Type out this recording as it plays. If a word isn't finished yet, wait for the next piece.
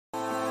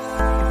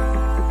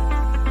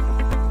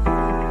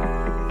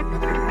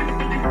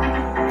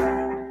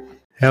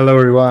Hello,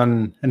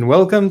 everyone, and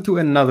welcome to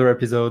another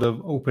episode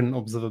of Open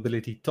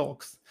Observability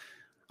Talks.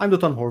 I'm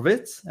Dotan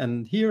Horvitz,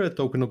 and here at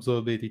Open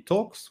Observability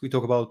Talks, we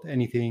talk about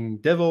anything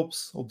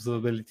DevOps,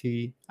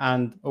 observability,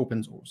 and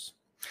open source.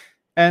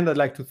 And I'd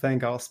like to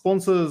thank our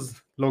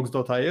sponsors,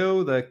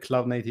 Logs.io, the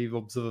cloud-native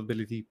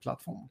observability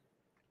platform.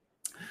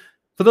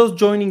 For those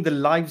joining the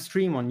live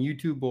stream on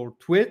YouTube or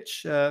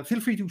Twitch,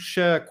 feel free to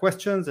share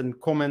questions and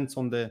comments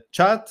on the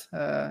chat.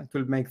 It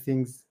will make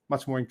things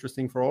much more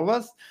interesting for all of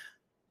us.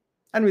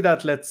 And with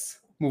that, let's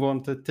move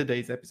on to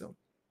today's episode.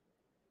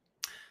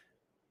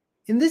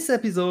 In this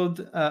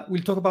episode,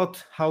 we'll talk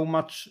about how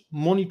much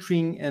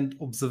monitoring and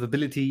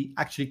observability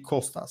actually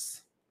cost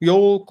us. We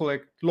all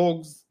collect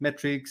logs,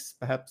 metrics,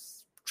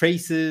 perhaps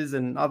traces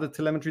and other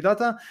telemetry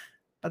data,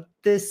 but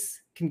this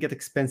can get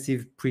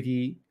expensive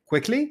pretty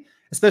quickly,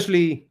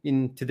 especially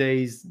in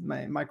today's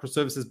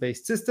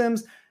microservices-based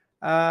systems.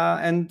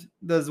 And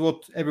there's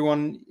what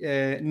everyone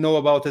know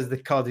about as the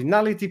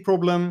cardinality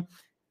problem.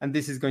 And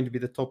this is going to be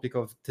the topic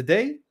of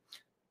today.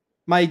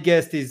 My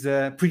guest is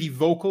pretty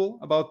vocal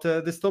about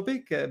this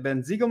topic,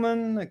 Ben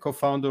Ziegelman,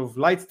 co-founder of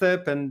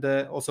Lightstep and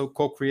also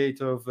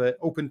co-creator of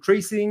Open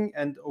Tracing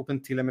and Open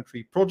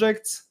Telemetry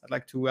projects. I'd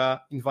like to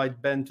invite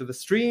Ben to the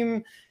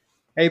stream.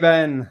 Hey,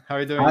 Ben, how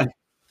are you doing? Hi.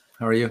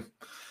 How are you?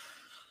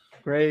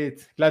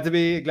 Great. Glad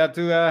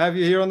to have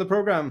you here on the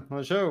program, on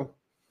the show.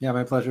 Yeah,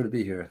 my pleasure to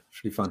be here.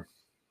 Should be fun.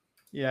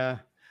 Yeah.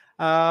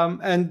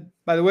 And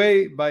by the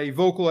way, by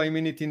vocal, I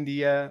mean it in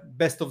the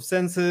best of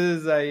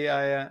senses.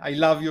 I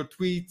love your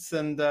tweets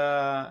and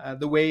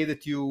the way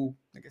that you,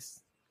 I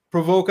guess,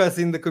 provoke us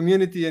in the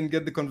community and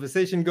get the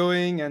conversation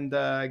going and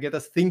get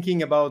us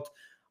thinking about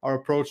our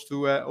approach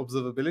to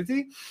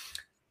observability.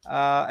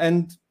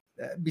 And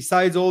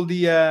besides all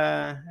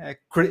the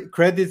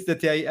credits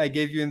that I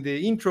gave you in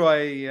the intro,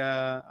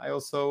 I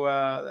also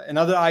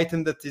another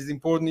item that is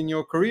important in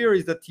your career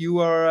is that you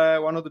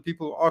are one of the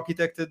people who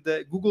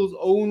architected Google's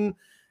own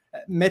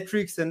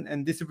metrics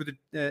and distributed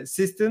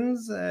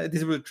systems,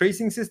 distributed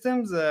tracing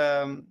systems.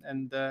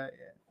 And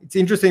it's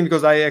interesting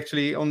because I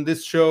actually on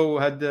this show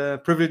had the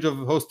privilege of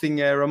hosting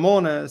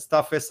Ramon, a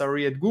staff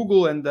SRE at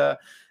Google, and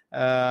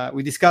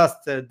we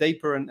discussed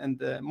Dapr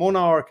and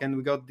Monarch, and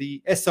we got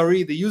the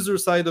SRE, the user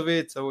side of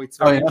it. So it's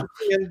very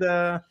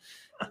interesting,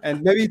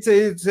 and maybe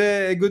it's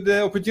a good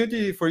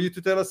opportunity for you to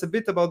tell us a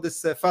bit about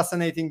this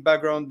fascinating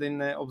background in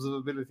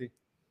observability.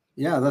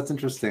 Yeah, that's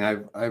interesting.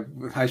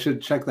 I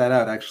should check that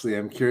out. Actually,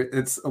 I'm curious.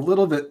 It's a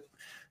little bit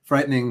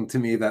frightening to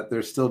me that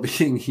they're still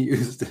being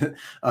used.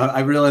 I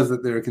realize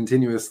that they're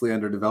continuously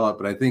under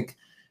development,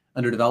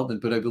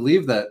 but I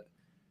believe that.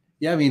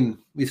 Yeah, I mean,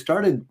 we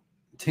started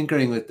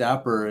tinkering with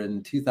Dapr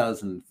in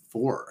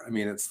 2004. I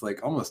mean, it's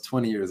like almost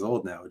 20 years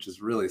old now, which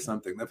is really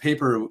something. The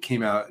paper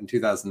came out in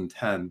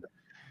 2010.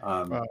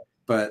 Wow.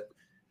 But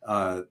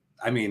I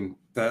mean,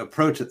 the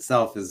approach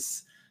itself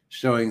is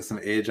showing some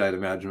age, I'd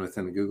imagine,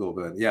 within Google.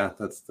 But yeah,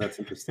 that's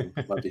interesting.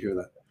 I'd love to hear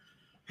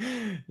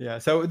that. Yeah.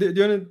 So do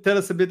you want to tell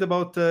us a bit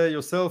about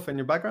yourself and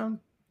your background?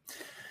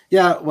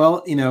 Yeah,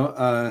 well,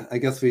 I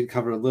guess we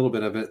covered a little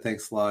bit of it.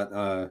 Thanks a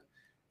lot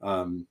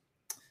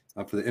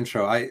for the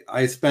intro.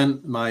 I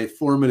spent my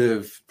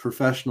formative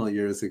professional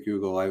years at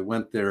Google. I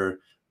went there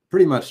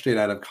pretty much straight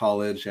out of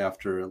college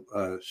after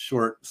a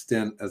short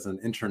stint as an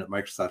intern at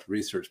Microsoft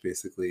Research,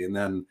 basically, and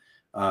then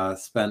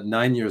spent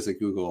 9 years at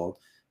Google,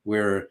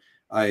 where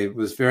I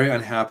was very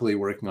unhappily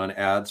working on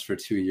ads for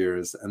 2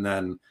 years, and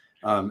then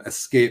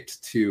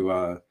escaped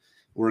to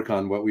work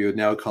on what we would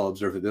now call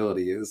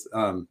observability. It's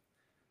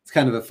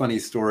kind of a funny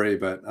story,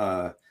 but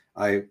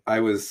I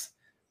was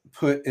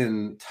put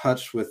in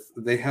touch with,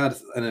 they had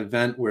an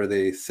event where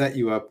they set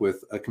you up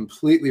with a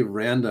completely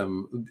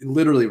random,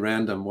 literally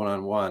random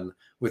one-on-one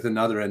with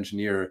another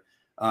engineer.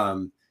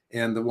 And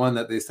the one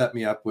that they set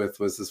me up with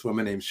was this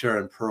woman named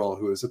Sharon Pearl,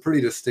 who was a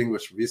pretty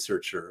distinguished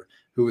researcher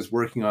who was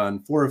working on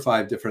 4 or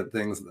 5 different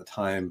things at the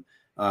time,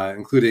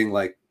 including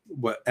like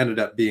what ended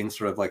up being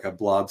sort of like a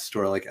blob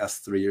store, like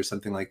S3 or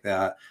something like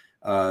that,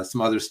 some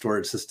other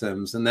storage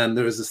systems. And then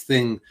there was this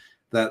thing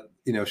that,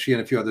 she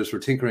and a few others were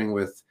tinkering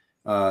with,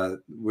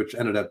 which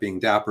ended up being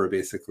Dapr,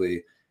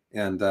 basically.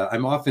 And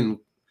I'm often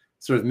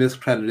sort of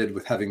miscredited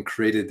with having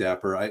created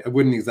Dapr. I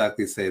wouldn't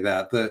exactly say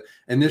that. The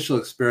initial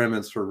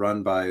experiments were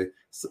run by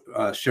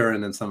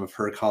Sharon and some of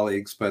her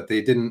colleagues, but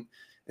they didn't.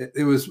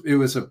 It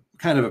was a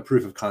kind of a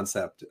proof of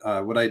concept.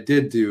 What I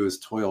did do is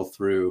toil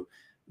through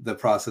the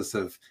process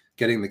of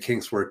getting the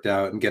kinks worked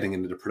out and getting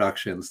into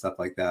production, stuff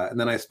like that. And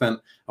then I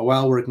spent a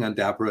while working on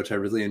Dapr, which I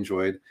really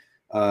enjoyed.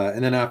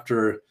 And then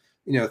after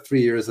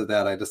 3 years of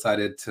that, I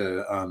decided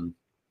to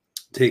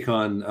take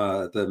on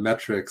the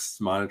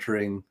metrics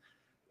monitoring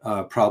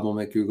problem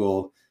at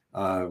Google,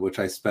 which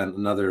I spent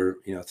another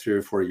 3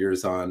 or 4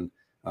 years on,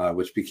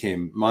 which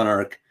became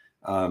Monarch.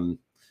 And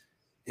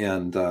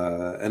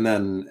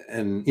then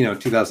in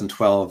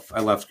 2012,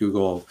 I left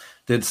Google,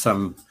 did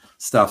some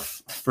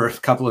stuff for a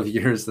couple of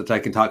years that I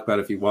can talk about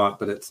if you want,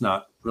 but it's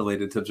not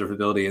related to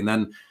observability.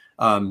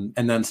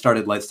 And then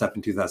started Lightstep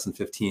in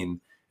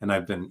 2015, and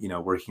I've been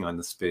working on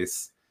this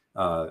space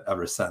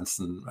ever since,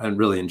 and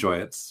really enjoy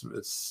it.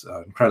 It's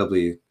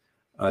incredibly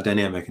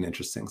dynamic and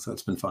interesting. So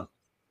it's been fun.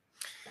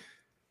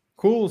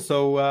 Cool.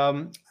 So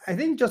I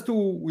think just to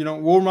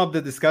warm up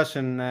the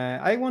discussion,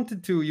 I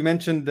wanted to. You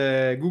mentioned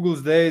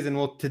Google's days and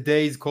what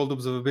today is called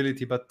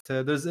observability, but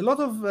there's a lot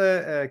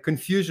of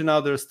confusion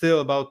out there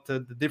still about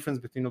the difference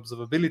between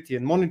observability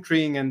and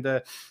monitoring.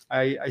 And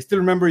I still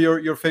remember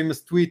your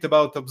famous tweet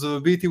about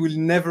observability will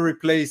never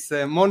replace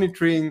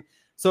monitoring.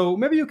 So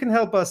maybe you can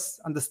help us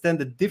understand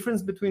the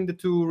difference between the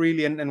two,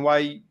 really, and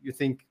why you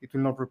think it will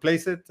not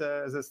replace it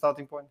as a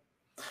starting point.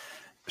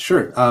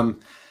 Sure.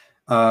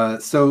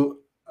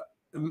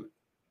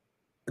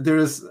 There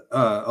is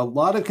a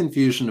lot of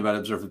confusion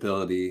about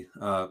observability,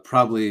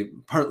 probably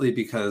partly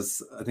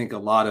because I think a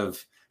lot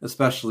of,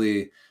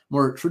 especially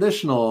more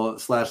traditional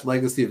 /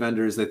 legacy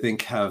vendors, I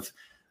think have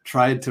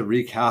tried to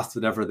recast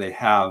whatever they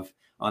have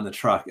on the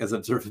truck as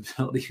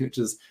observability, which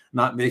is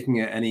not making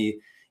it any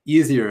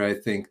easier, I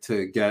think,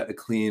 to get a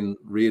clean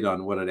read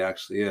on what it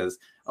actually is.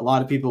 A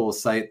lot of people will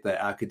cite the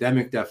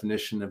academic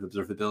definition of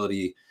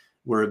observability,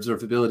 where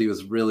observability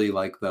was really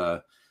like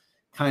the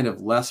kind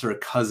of lesser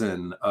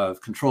cousin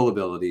of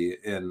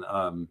controllability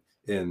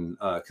in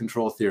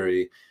control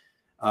theory.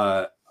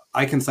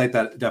 I can cite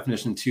that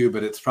definition too,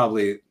 but it's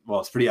probably,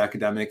 it's pretty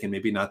academic and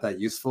maybe not that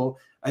useful.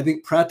 I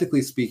think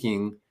practically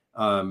speaking,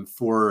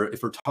 if we're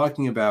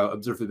talking about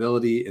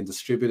observability in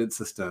distributed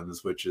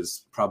systems, which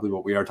is probably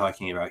what we are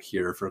talking about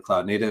here for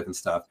cloud native and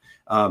stuff,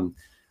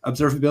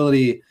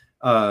 observability,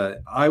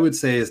 I would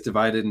say, is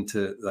divided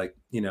into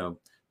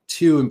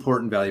two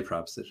important value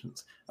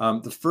propositions.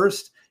 The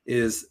first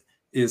is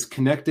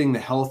connecting the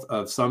health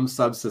of some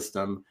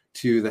subsystem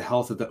to the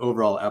health of the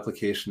overall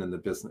application in the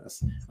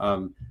business.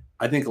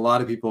 I think a lot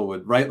of people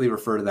would rightly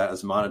refer to that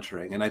as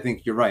monitoring. And I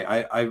think you're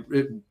right.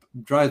 It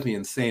drives me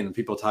insane when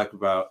people talk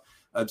about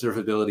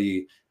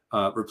observability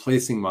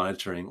replacing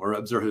monitoring, or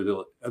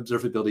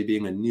observability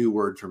being a new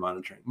word for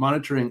monitoring.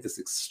 Monitoring is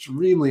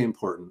extremely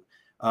important.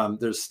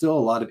 There's still a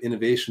lot of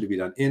innovation to be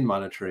done in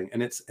monitoring,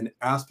 and it's an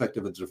aspect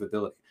of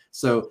observability.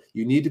 So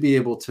you need to be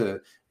able to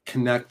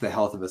connect the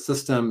health of a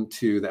system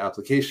to the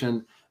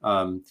application,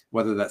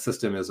 whether that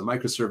system is a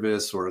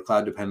microservice or a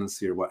cloud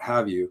dependency or what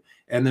have you.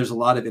 And there's a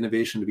lot of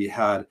innovation to be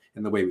had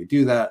in the way we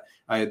do that.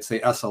 I'd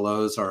say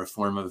SLOs are a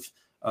form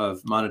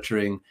of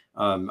monitoring.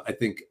 I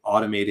think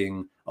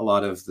automating a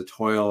lot of the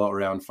toil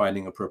around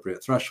finding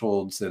appropriate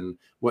thresholds and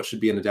what should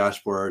be in a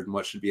dashboard and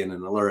what should be in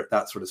an alert,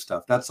 that sort of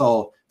stuff. That's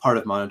all part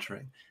of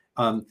monitoring.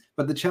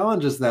 But the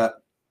challenge is that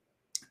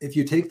if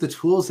you take the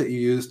tools that you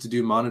use to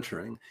do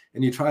monitoring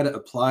and you try to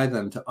apply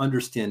them to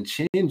understand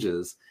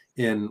changes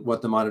in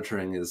what the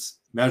monitoring is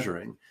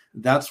measuring,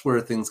 that's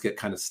where things get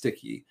kind of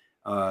sticky.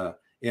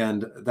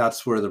 And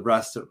that's where the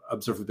rest of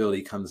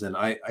observability comes in.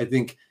 I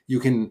think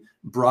you can,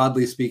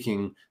 broadly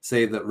speaking,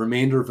 say that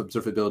remainder of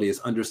observability is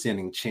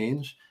understanding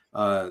change,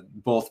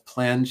 both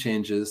planned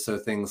changes, so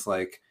things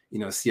like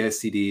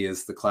CI/CD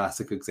is the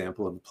classic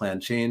example of a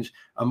planned change,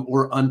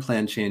 or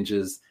unplanned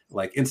changes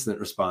like incident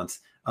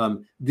response.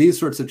 These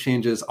sorts of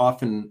changes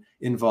often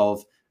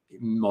involve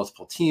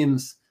multiple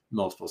teams,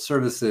 multiple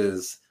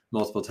services,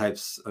 multiple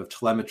types of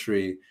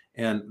telemetry,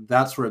 and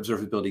that's where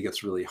observability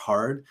gets really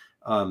hard.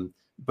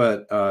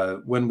 But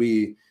when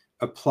we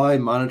apply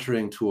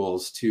monitoring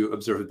tools to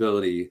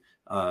observability,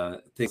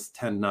 things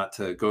tend not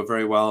to go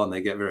very well, and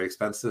they get very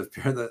expensive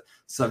per the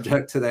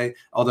subject today,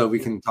 although we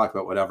can talk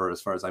about whatever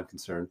as far as I'm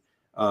concerned.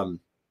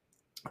 But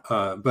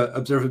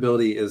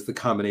observability is the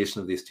combination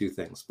of these two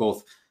things,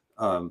 both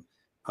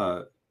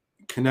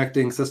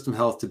connecting system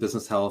health to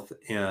business health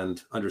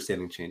and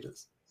understanding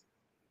changes.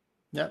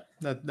 Yeah,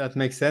 that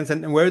makes sense.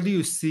 And where do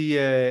you see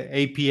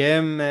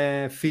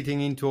APM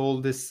fitting into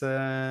all this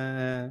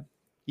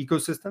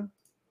ecosystem?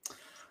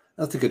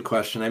 That's a good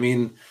question. I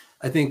mean,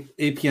 I think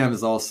APM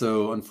is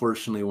also,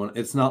 unfortunately,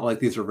 it's not like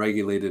these are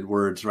regulated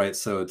words, right?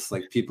 So it's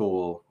like people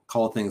will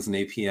call things an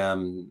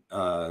APM,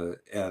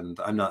 and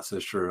I'm not so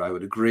sure I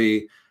would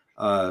agree.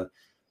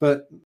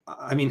 But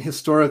I mean,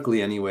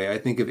 historically anyway, I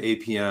think of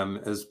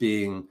APM as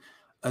being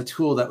a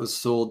tool that was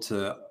sold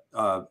to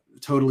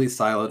totally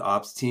siloed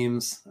ops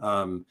teams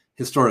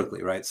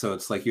historically, right? So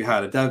it's like you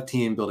had a dev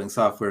team building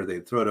software,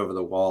 they'd throw it over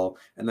the wall,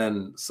 and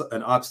then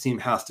an ops team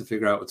has to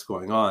figure out what's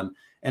going on.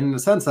 And in a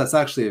sense, that's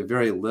actually a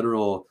very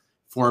literal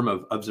form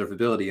of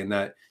observability, in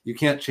that you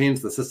can't change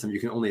the system, you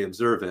can only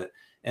observe it.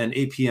 And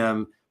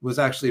APM was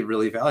actually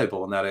really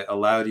valuable in that it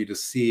allowed you to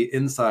see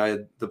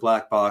inside the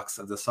black box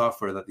of the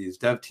software that these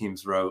dev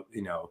teams wrote,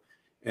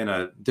 in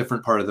a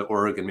different part of the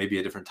org and maybe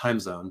a different time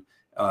zone,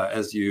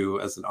 as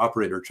an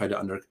operator tried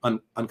to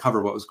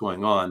uncover what was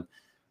going on.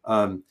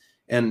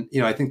 And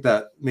I think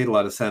that made a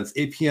lot of sense.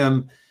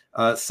 APM,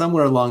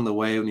 somewhere along the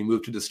way, when you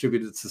move to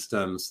distributed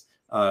systems,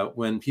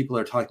 when people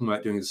are talking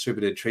about doing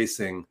distributed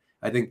tracing,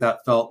 I think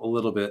that felt a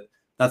little bit,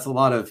 that's a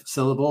lot of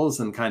syllables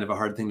and kind of a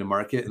hard thing to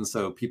market. And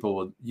so people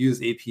would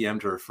use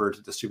APM to refer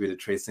to distributed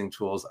tracing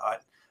tools.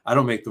 I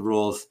don't make the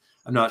rules.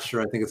 I'm not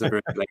sure. I think it's a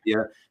very good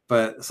idea.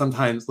 But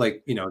sometimes,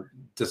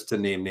 just to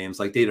name names,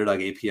 like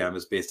Datadog APM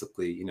is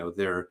basically,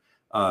 their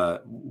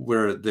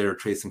where their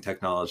tracing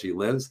technology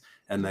lives,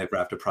 and they've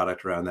wrapped a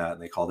product around that,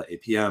 and they call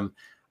it APM.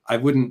 I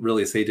wouldn't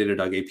really say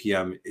Datadog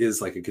APM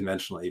is like a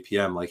conventional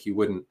APM. Like you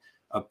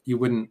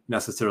wouldn't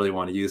necessarily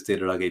want to use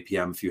Datadog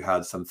APM if you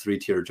had some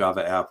 3-tier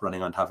Java app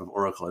running on top of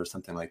Oracle or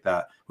something like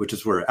that, which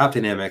is where App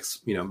Dynamics,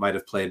 might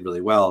have played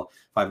really well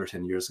 5 or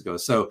 10 years ago.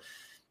 So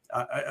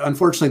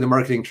unfortunately, the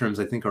marketing terms,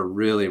 I think, are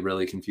really,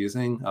 really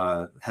confusing,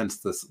 hence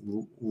this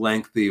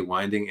lengthy,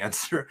 winding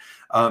answer.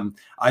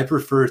 I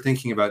prefer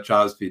thinking about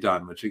jobs be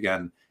done, which,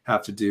 again,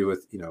 have to do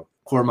with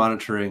core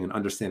monitoring and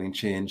understanding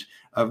change.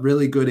 A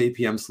really good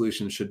APM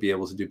solution should be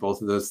able to do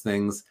both of those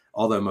things,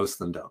 although most of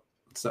them don't.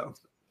 So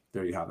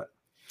there you have it.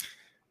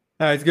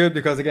 It's good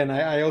because, again,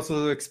 I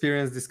also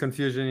experience this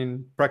confusion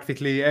in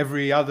practically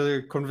every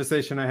other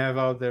conversation I have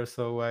out there.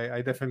 So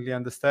I definitely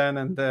understand.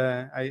 And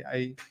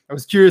I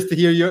was curious to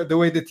hear the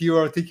way that you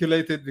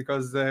articulated,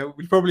 because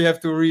we'll probably have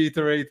to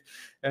reiterate.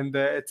 And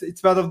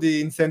it's part of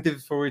the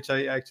incentives for which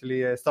I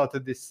actually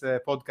started this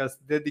podcast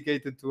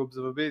dedicated to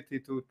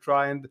observability, to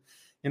try and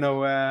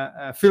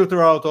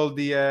filter out all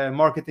the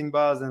marketing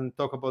buzz and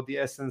talk about the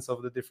essence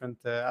of the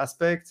different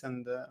aspects.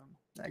 And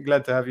I'm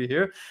glad to have you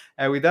here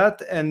with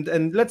that.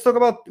 And let's talk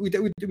about, we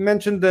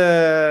mentioned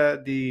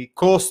the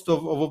cost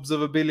of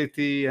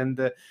observability and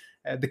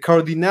the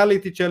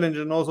cardinality challenge,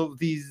 and also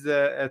these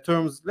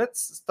terms.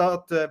 Let's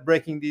start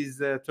breaking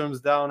these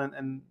terms down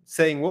and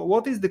saying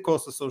what is the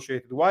cost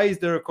associated? Why is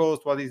there a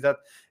cost? What is that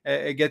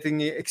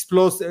getting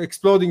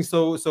exploding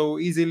so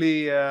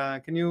easily?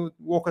 Can you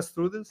walk us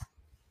through this?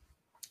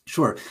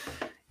 Sure.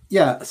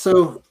 Yeah.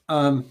 So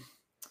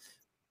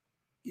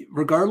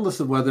regardless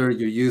of whether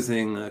you're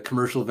using a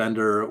commercial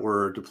vendor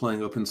or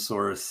deploying open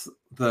source,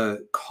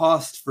 the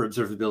cost for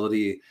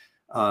observability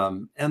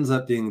ends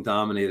up being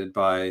dominated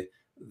by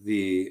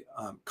the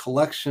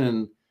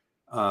collection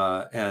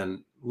and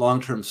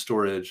long-term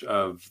storage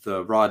of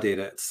the raw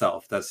data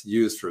itself that's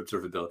used for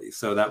observability.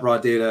 So that raw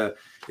data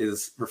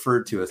is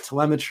referred to as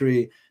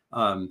telemetry,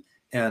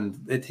 and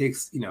it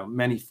takes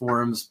many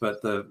forms,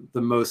 but the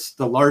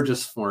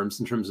largest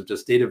forms in terms of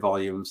just data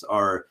volumes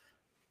are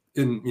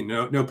in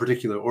no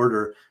particular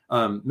order.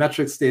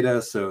 Metrics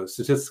data, so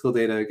statistical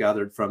data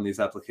gathered from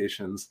these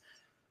applications,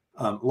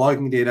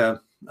 logging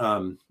data,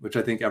 which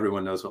I think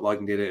everyone knows what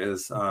logging data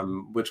is,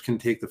 which can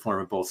take the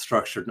form of both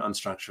structured and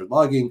unstructured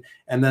logging,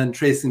 and then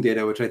tracing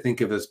data, which I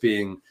think of as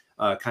being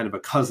kind of a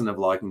cousin of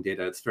logging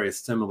data. It's very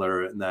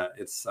similar in that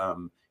it's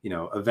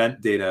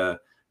event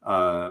data,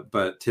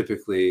 but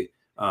typically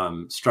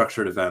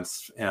structured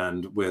events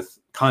and with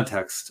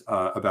context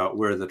about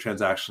where the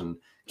transaction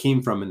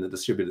came from in the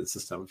distributed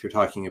system, if you're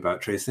talking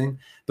about tracing.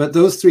 But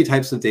those 3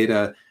 types of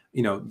data,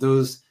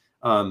 those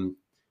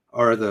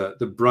are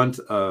the brunt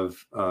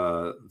of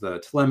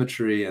the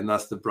telemetry, and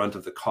that's the brunt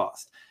of the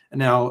cost. And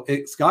now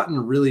it's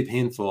gotten really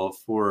painful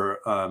for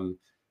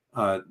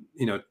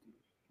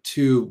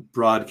 2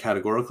 broad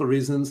categorical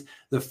reasons.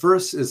 The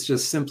first is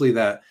just simply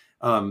that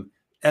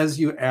as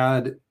you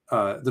add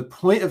the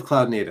point of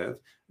cloud native,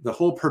 the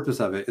whole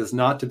purpose of it is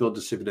not to build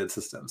distributed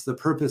systems. The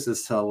purpose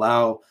is to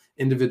allow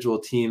individual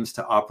teams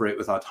to operate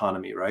with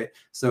autonomy, right?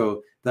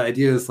 So the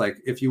idea is, like,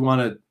 if you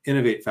want to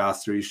innovate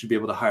faster, you should be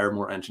able to hire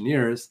more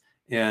engineers.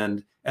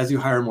 And as you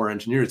hire more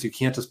engineers, you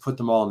can't just put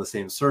them all in the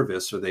same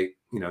service, or they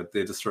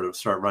just sort of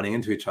start running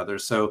into each other.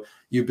 So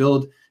you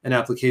build an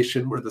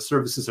application where the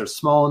services are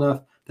small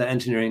enough that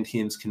engineering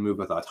teams can move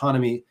with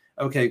autonomy.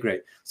 Okay,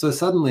 great. So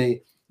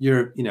suddenly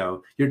your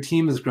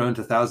team has grown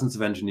to thousands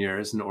of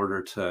engineers in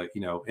order to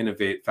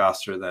innovate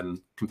faster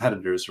than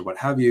competitors or what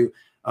have you.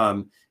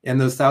 And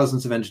those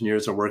thousands of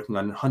engineers are working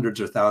on hundreds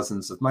or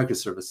thousands of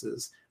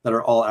microservices that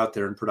are all out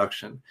there in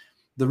production.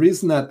 The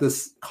reason that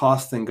this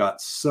cost thing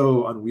got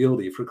so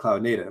unwieldy for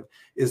cloud native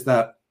is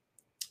that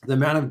the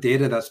amount of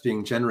data that's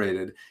being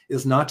generated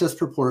is not just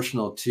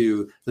proportional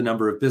to the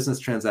number of business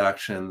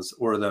transactions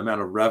or the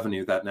amount of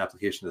revenue that an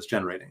application is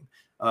generating.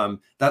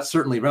 That's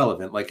certainly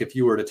relevant. Like if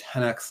you were to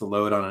 10x the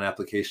load on an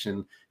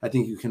application, I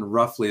think you can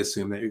roughly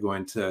assume that you're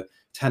going to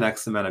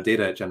 10x the amount of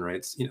data it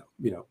generates,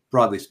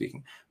 broadly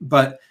speaking.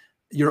 But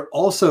you're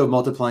also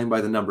multiplying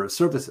by the number of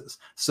services.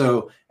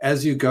 So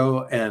as you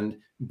go and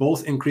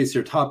both increase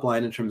your top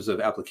line in terms of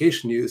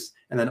application use,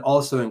 and then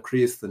also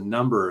increase the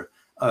number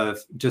of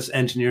just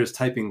engineers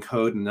typing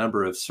code and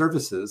number of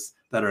services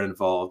that are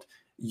involved,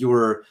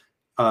 you're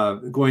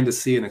going to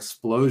see an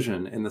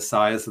explosion in the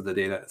size of the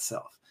data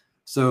itself.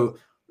 So,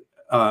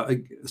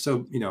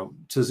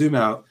 to zoom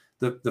out,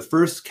 the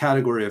first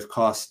category of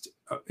cost,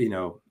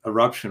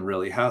 eruption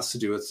really has to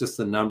do with just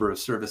the number of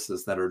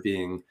services that are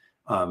being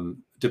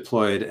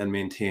deployed and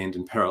maintained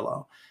in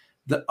parallel.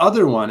 The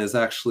other one is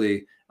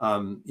actually,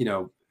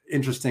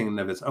 interesting in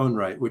of its own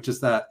right, which is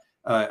that,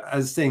 as I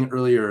was saying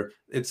earlier,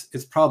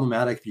 it's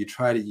problematic if you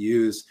try to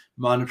use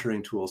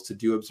monitoring tools to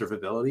do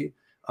observability.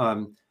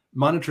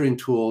 Monitoring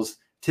tools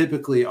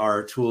typically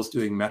are tools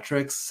doing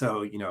metrics.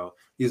 So,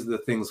 these are the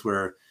things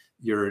where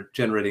you're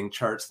generating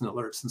charts and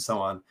alerts and so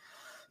on.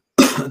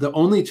 The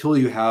only tool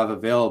you have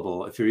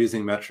available if you're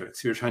using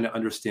metrics, you're trying to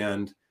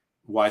understand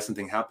why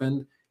something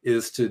happened,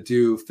 is to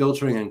do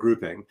filtering and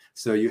grouping.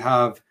 So you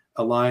have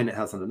a line that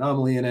has an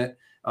anomaly in it.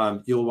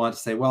 You'll want to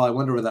say, well, I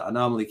wonder where that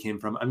anomaly came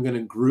from. I'm going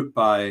to group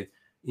by,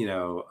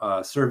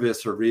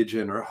 service or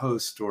region or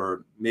host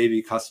or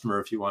maybe customer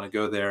if you want to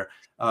go there.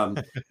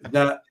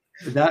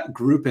 That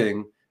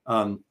grouping,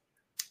 when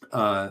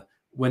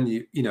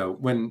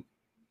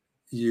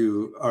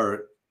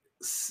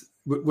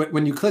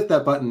you click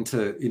that button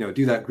to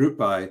do that group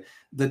by,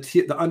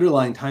 the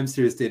underlying time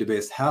series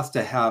database has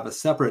to have a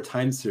separate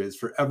time series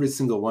for every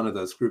single one of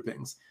those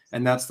groupings,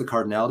 and that's the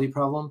cardinality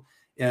problem.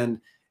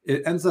 And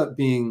it ends up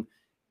being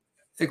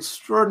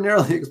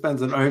extraordinarily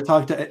expensive. I've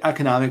talked to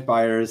economic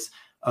buyers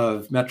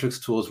of metrics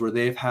tools where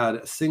they've had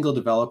a single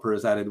developer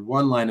has added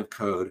one line of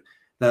code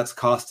that's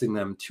costing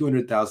them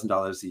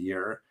 $200,000 a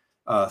year,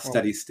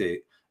 steady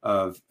state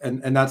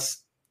and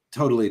that's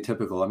totally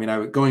typical. I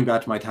mean, going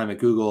back to my time at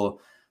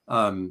Google,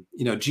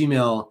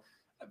 Gmail,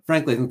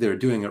 frankly, I think they were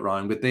doing it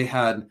wrong, but they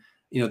had,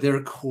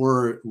 their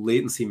core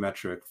latency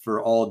metric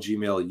for all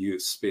Gmail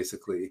use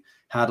basically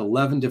had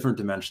 11 different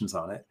dimensions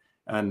on it.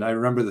 And I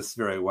remember this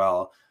very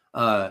well.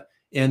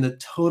 And the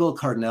total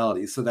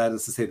cardinality, so that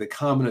is to say the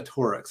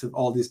combinatorics of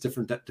all these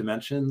different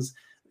dimensions,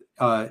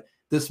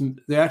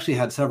 they actually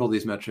had several of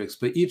these metrics,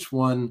 but each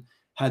one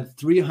had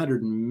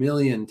 300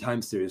 million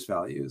time series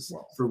values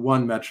for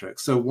one metric.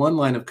 So one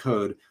line of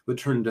code would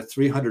turn into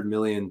 300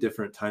 million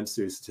different time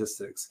series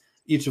statistics,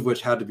 each of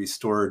which had to be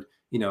stored,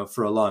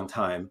 for a long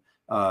time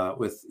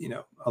with,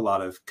 a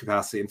lot of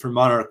capacity. And for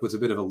Monarch was a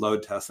bit of a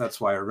load test.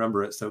 That's why I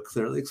remember it so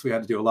clearly, because we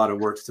had to do a lot of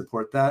work to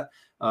support that.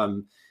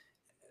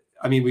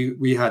 I mean,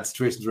 we had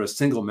situations where a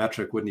single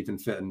metric wouldn't even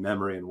fit in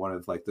memory in one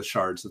of the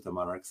shards of the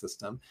Monarch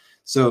system.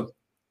 So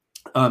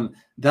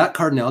that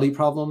cardinality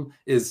problem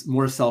is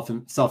more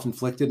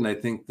self-inflicted, and I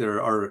think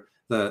there are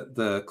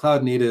the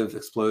cloud native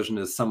explosion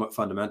is somewhat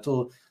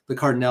fundamental. The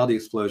cardinality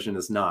explosion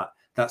is not.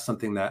 That's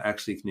something that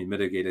actually can be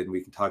mitigated, and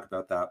we can talk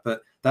about that.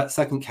 But that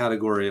second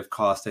category of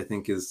cost, I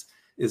think, is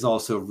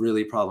also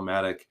really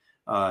problematic,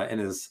 and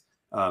is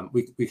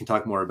we can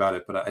talk more about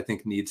it, but I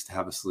think needs to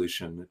have a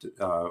solution,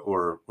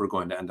 or we're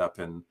going to end up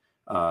in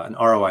an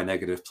ROI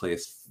negative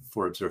place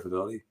for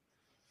observability.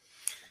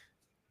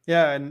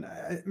 Yeah, and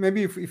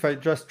maybe if I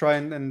just try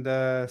and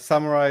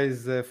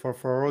summarize for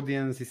our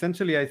audience,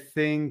 essentially, I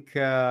think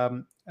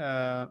first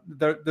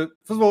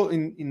of all,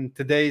 in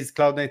today's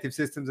cloud native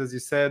systems, as you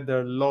said, there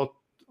are a lot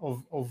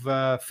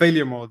of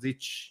failure modes.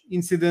 Each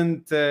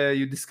incident,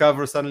 you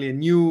discover suddenly a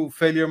new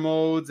failure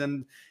modes,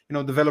 and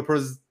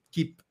developers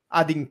keep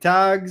adding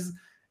tags.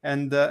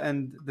 And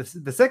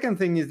the second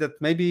thing is that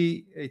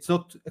maybe it's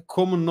not a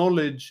common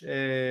knowledge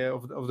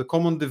of the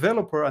common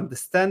developer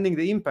understanding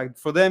the impact.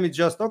 For them, it's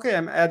just, okay,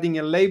 I'm adding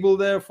a label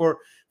there for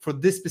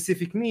this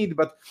specific need,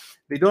 but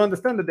they don't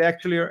understand that they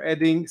actually are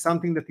adding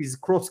something that is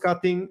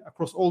cross-cutting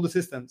across all the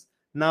systems.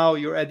 Now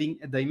you're adding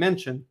a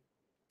dimension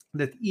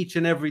that each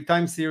and every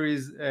time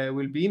series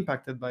will be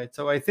impacted by it.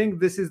 So I think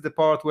this is the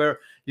part where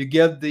you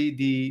get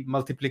the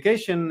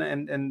multiplication,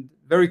 and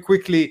very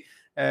quickly,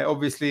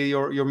 obviously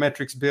your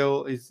metrics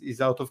bill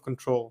is out of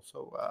control.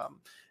 So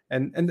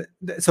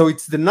so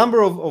it's the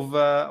number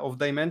of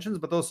dimensions,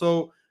 but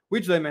also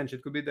which dimension.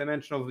 It could be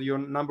dimension of your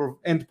number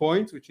of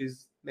endpoints, which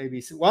is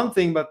maybe one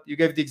thing, but you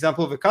gave the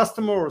example of a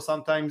customer, or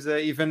sometimes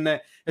even a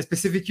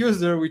specific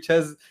user, which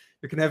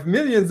you can have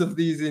millions of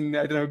these in,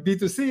 I don't know,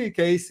 B2C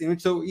case, in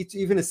which so it's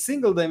even a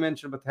single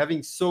dimension, but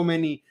having so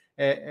many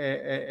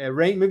a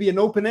range, maybe an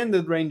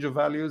open-ended range of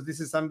values, this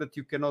is something that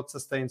you cannot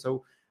sustain.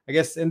 So I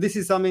guess, and this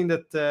is something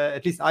that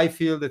at least I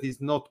feel that is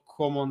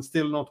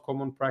still not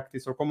common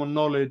practice or common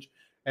knowledge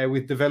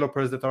with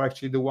developers that are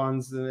actually the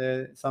ones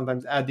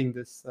sometimes adding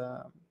this.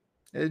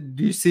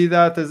 Do you see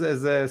that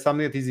as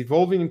something that is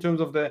evolving in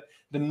terms of the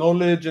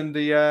knowledge and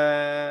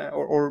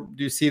or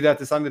do you see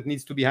that as something that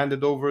needs to be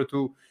handed over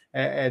to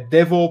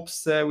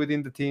DevOps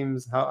within the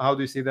teams? How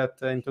do you see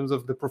that in terms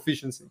of the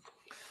proficiency?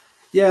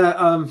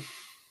 Yeah,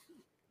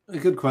 a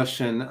good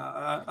question.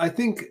 I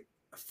think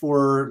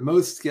for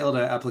most scaled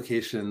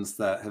applications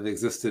that have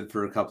existed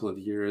for a couple of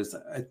years,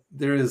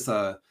 there is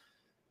I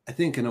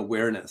think an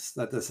awareness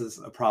that this is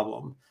a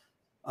problem.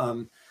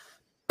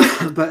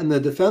 But in the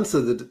defense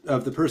of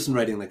the person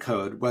writing the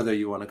code, whether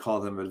you want to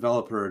call them a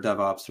developer or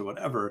DevOps or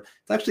whatever,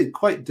 it's actually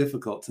quite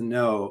difficult to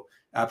know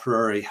a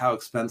priori how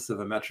expensive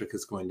a metric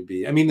is going to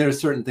be. I mean, there are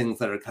certain things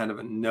that are kind of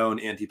a known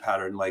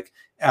anti-pattern, like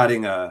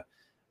adding a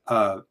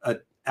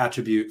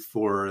attribute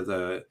for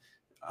the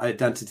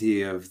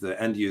identity of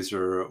the end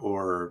user,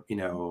 or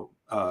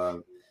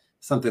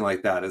something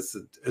like that is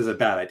a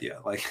bad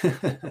idea.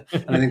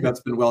 And I think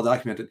that's been well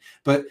documented.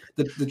 But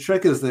the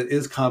trick is that it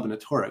is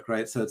combinatoric,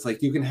 right? So it's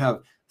like you can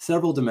have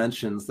several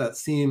dimensions that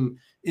seem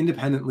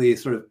independently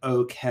sort of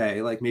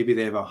okay, like maybe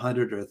they have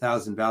 100 or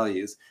 1,000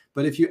 values.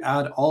 But if you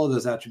add all of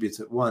those attributes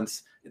at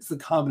once, it's the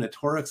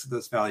combinatorics of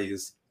those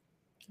values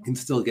can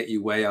still get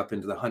you way up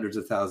into the hundreds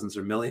of thousands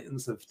or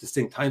millions of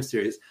distinct time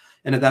series.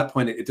 And at that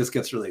point, it just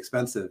gets really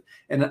expensive.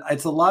 And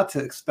it's a lot to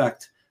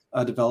expect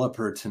a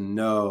developer to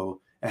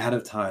know ahead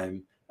of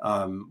time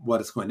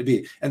what it's going to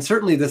be. And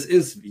certainly this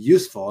is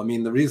useful. I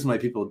mean, the reason why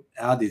people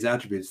add these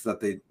attributes is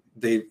that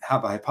they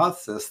have a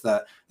hypothesis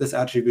that this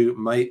attribute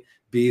might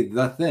be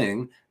the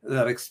thing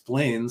that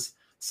explains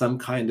some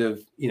kind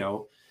of,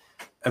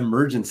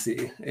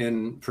 emergency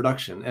in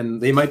production,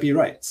 and they might be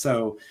right.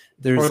 So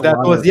there's or that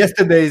was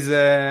yesterday's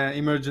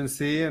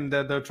emergency, and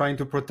that they're trying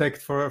to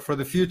protect for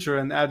the future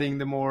and adding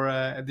the more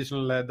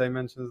additional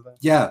dimensions there.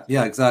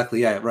 Yeah,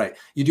 exactly. Yeah, right.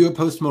 You do a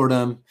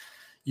postmortem,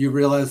 you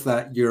realize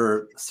that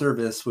your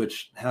service,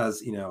 which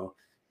has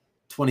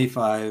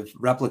 25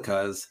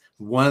 replicas,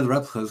 one of the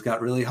replicas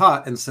got really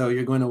hot, and so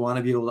you're going to want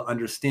to be able to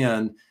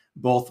understand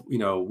both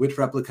which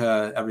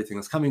replica everything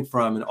is coming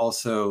from, and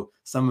also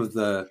some of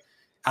the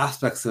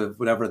aspects of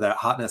whatever that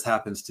hotness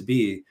happens to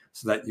be,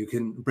 so that you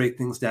can break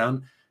things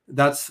down.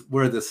 That's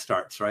where this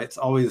starts, right? It's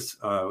always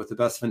with the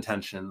best of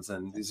intentions,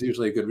 and there's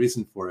usually a good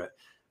reason for it.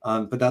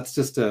 But that's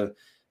just a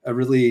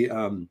really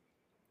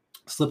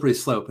slippery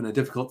slope and a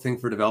difficult thing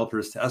for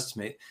developers to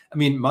estimate. I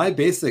mean, my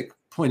basic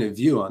point of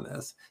view on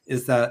this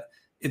is that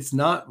it's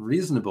not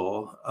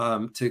reasonable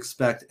to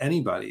expect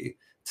anybody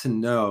to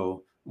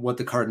know what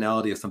the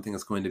cardinality of something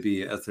is going to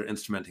be as they're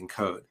instrumenting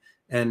code.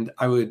 And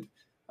I would,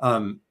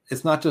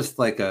 it's not just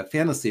like a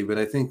fantasy, but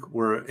I think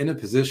we're in a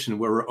position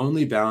where we're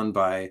only bound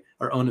by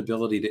our own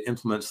ability to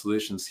implement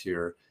solutions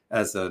here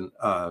as from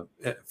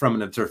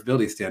an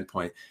observability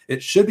standpoint.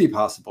 It should be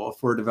possible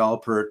for a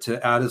developer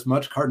to add as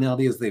much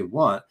cardinality as they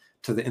want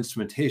to the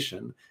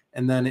instrumentation,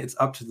 and then it's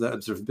up to the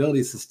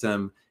observability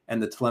system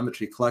and the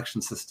telemetry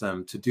collection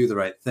system to do the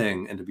right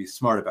thing and to be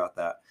smart about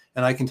that.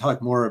 And I can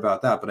talk more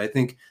about that, but I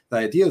think the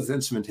idea is the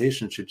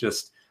instrumentation should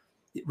just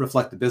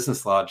reflect the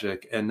business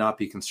logic and not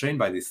be constrained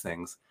by these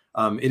things.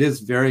 It is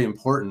very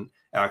important,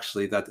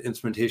 actually, that the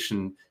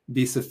instrumentation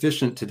be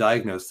sufficient to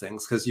diagnose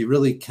things, because you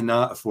really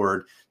cannot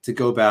afford to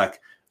go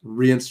back,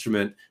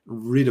 re-instrument,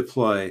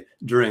 redeploy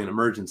during an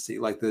emergency.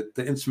 Like the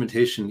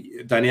instrumentation,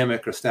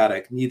 dynamic or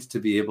static, needs to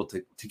be able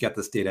to get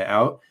this data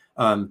out.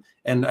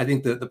 And I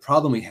think that the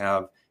problem we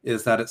have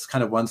is that it's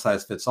kind of one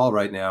size fits all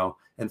right now.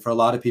 And for a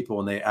lot of people,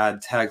 when they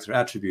add tags or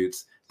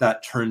attributes,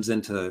 that turns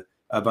into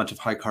a bunch of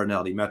high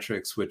cardinality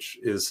metrics, which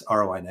is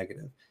ROI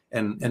negative.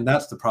 And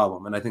that's the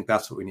problem. And I think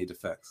that's what we need to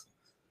fix.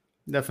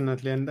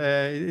 Definitely. And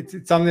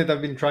it's something that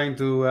I've been trying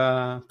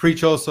to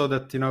preach also,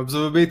 that,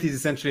 observability is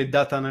essentially a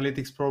data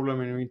analytics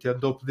problem, and we need to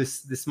adopt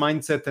this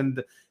mindset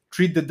and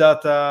treat the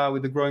data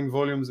with the growing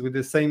volumes with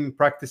the same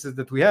practices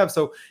that we have.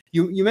 So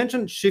you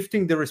mentioned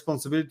shifting the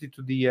responsibility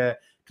to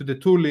the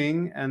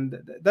tooling, and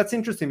that's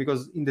interesting,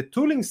 because in the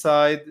tooling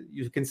side,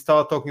 you can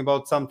start talking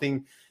about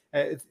something,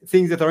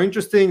 things that are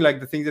interesting, like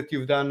the things that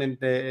you've done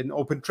in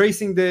Open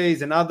Tracing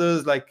Days and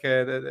others, like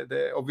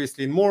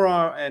obviously in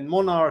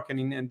Monarch and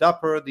in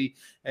Dapper, the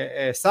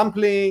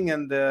sampling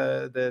and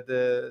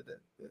the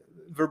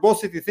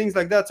verbosity, things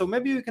like that. So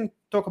maybe you can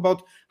talk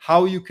about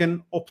how you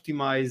can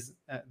optimize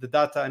the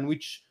data, and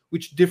which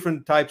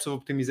different types of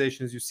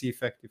optimizations you see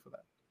effective for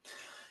that.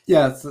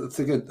 Yeah,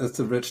 it's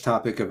a rich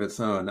topic of its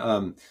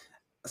own.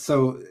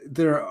 So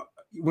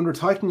when we're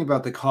talking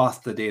about the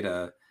cost of the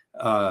data,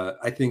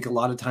 I think a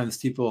lot of times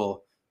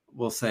people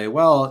will say,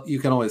 well, you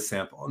can always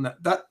sample. And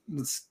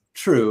that's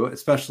true,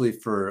 especially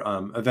for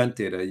event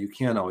data. You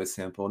can always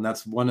sample, and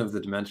that's one of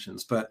the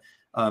dimensions. But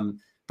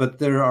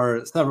there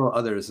are several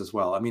others as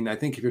well. I mean, I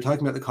think if you're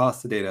talking about the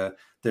cost of data,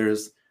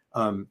 there's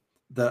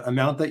the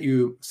amount that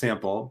you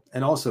sample,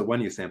 and also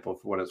when you sample,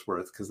 for what it's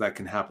worth, because that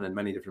can happen in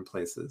many different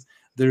places.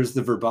 There's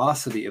the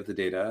verbosity of the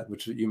data,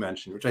 which you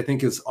mentioned, which I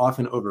think is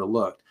often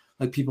overlooked.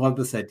 Like, people have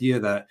this idea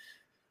that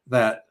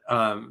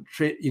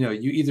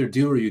you either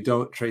do or you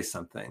don't trace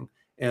something,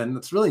 and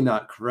that's really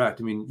not correct.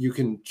 I mean, you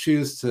can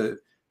choose to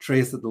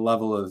trace at the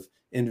level of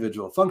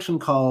individual function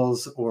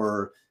calls,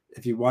 or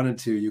if you wanted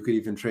to, you could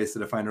even trace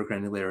at a finer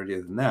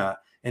granularity than that.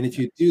 And if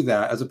you do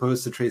that, as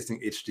opposed to tracing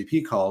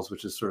HTTP calls,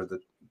 which is sort of the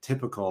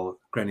typical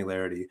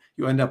granularity,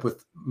 you end up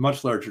with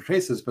much larger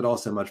traces, but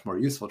also much more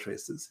useful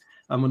traces.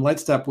 When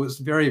Lightstep was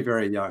very,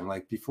 very young,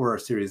 like before our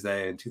Series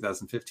A in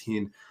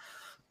 2015,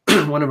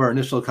 one of our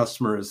initial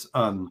customers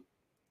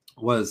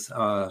was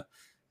a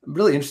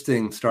really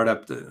interesting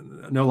startup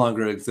that no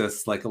longer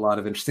exists, like a lot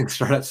of interesting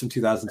startups from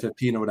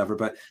 2015 or whatever,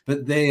 but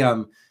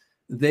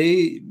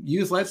they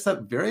used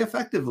Lightstep very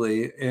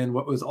effectively in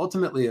what was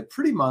ultimately a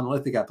pretty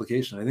monolithic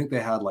application. I think they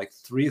had like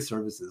 3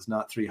 services,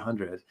 not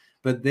 300,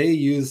 but they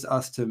used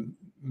us to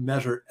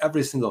measure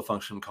every single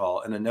function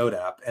call in a Node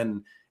app,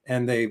 and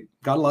they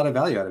got a lot of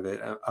value out of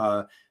it.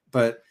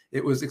 But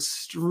it was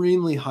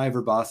extremely high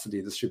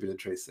verbosity distributed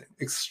tracing,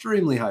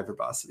 extremely high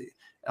verbosity.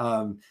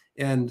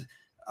 And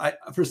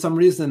for some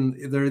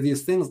reason, there are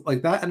these things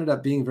like that ended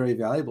up being very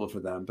valuable for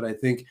them. But I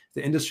think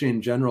the industry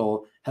in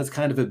general has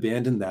kind of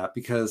abandoned that,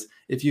 because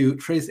if you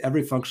trace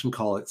every function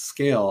call at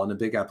scale on a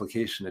big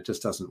application, it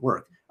just doesn't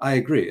work. I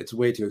agree, it's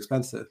way too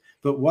expensive.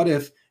 But what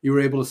if you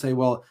were able to say,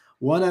 well,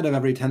 1 out of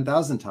every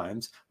 10,000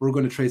 times, we're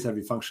going to trace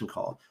every function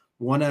call.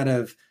 1 out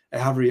of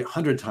every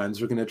 100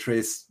 times, we're going to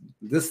trace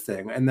this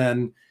thing. And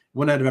then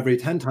 1 out of every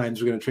 10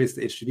 times we're going to trace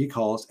the HTTP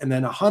calls, and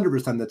then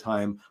 100% of the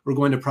time we're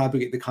going to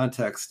propagate the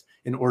context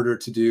in order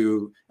to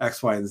do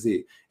X, Y, and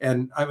Z.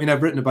 And I mean,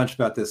 I've written a bunch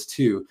about this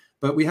too,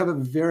 but we have a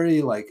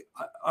very like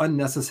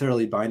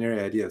unnecessarily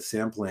binary idea of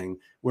sampling,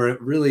 where it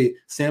really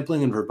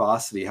sampling and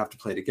verbosity have to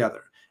play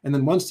together. And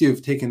then once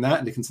you've taken that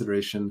into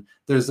consideration,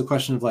 there's the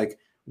question of like,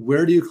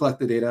 where do you collect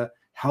the data?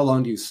 How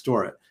long do you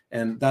store it?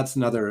 And that's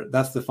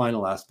the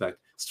final aspect.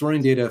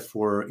 Storing data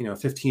for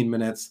 15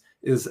 minutes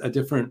is a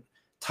different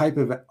type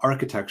of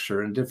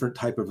architecture and different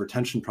type of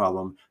retention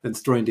problem than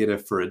storing data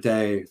for a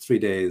day, 3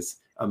 days,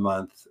 a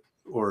month,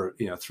 or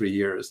 3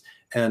 years.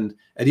 And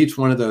at each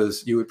one of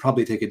those, you would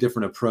probably take a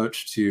different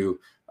approach to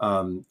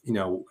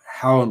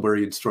how and where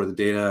you'd store the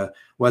data,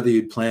 whether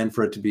you'd plan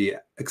for it to be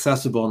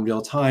accessible in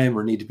real time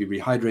or need to be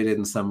rehydrated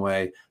in some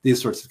way.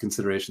 These sorts of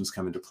considerations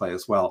come into play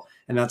as well.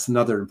 And that's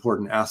another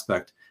important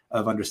aspect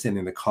of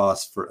understanding the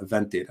cost for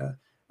event data.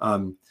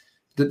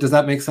 Does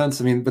that make sense?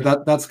 I mean,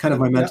 but that's kind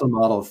of my mental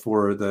model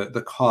for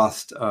the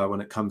cost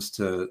when it comes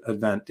to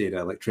event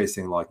data, like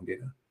tracing and logging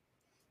data.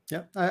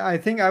 Yeah, I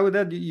think I would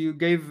add, you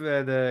gave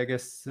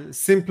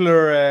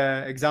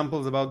simpler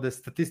examples about the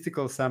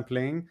statistical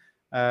sampling,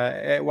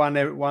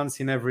 once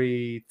in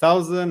every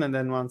 1,000 and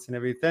then once in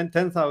every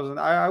 10,000.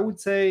 I would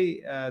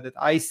say that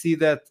I see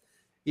that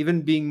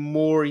even being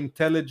more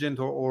intelligent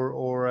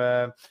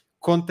or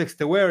context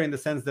aware, in the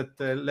sense that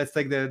let's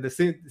take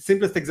the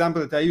simplest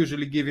example that I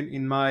usually give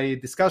in my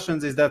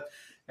discussions is that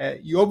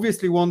you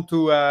obviously want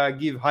to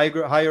give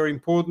higher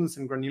importance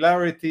and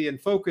granularity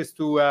and focus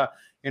to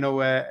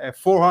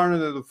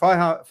 400 or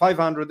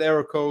 500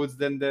 error codes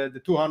than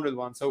the 200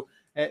 one. So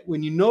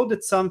when you know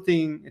that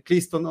something, at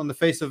least on the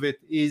face of it,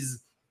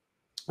 is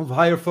of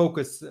higher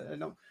focus,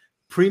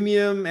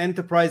 premium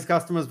enterprise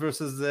customers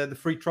versus the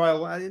free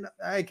trial,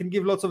 I can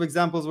give lots of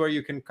examples where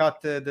you can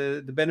cut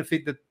the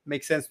benefit that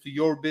makes sense to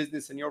your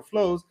business and your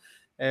flows,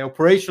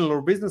 operational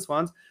or business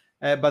ones.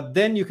 But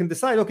then you can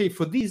decide, okay,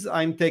 for these,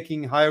 I'm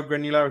taking higher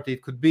granularity.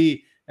 It could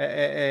be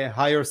a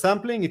higher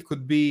sampling. It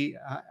could be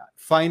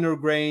finer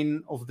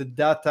grain of the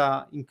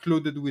data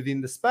included within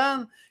the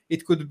span.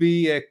 It could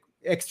be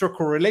extra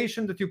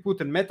correlation that you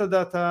put in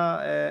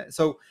metadata.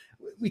 So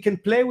we can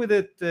play with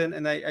it.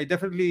 And I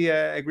definitely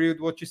agree with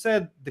what you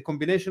said. The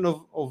combination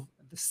of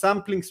the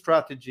sampling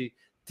strategy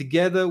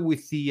together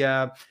with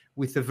the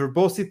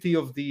verbosity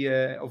of the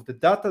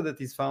data that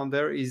is found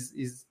there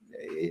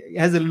it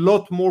has a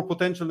lot more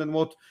potential than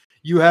what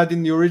you had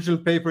in the original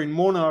paper in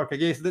Monarch. I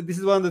guess this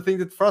is one of the things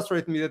that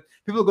frustrated me, that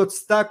people got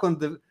stuck on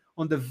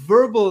the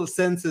verbal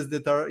senses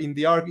that are in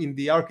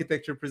the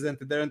architecture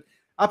presented there. And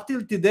up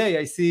till today,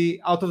 I see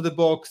out of the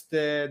box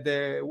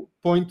the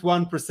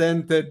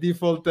 0.1%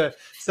 default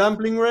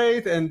sampling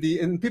rate,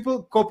 and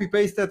people copy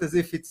paste that as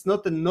if it's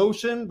not a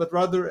notion, but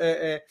rather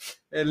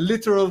a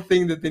literal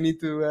thing that they need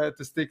to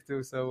stick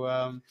to.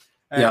 So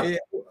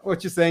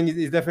what you're saying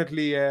is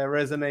definitely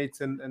resonates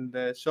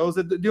and shows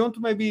it. Do you want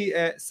to maybe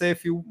say a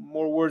few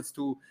more words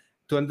to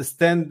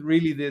understand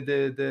really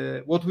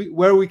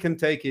where we can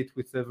take it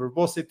with the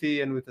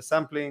verbosity and with the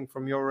sampling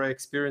from your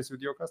experience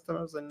with your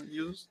customers and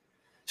users?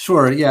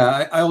 Sure.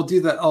 Yeah, I will do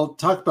that. I'll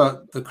talk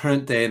about the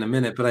current day in a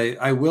minute, but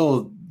I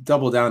will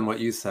double down what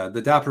you said.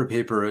 The Dapper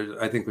paper,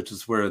 I think, which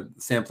is where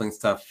sampling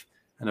stuff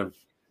kind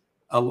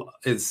of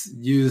is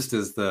used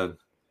as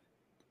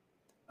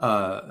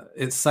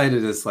it's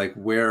cited as like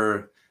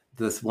where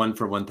this 1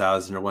 for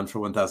 1,000 or 1 for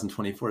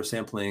 1,024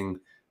 sampling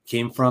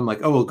came from. Like,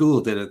 oh, well,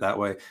 Google did it that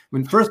way. I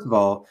mean, first of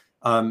all,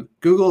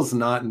 Google's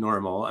not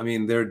normal. I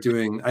mean,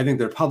 I think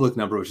their public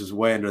number, which is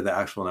way under the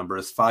actual number,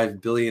 is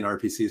 5 billion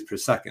RPCs per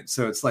second.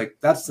 So it's like,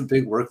 that's a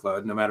big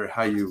workload, no matter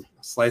how you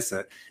slice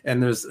it.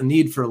 And there's a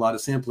need for a lot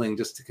of sampling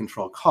just to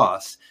control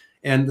costs.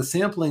 And the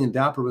sampling in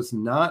Dapper was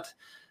not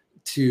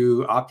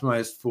to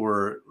optimize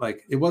for,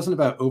 like, it wasn't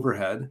about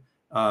overhead.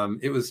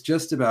 It was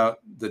just about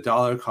the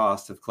dollar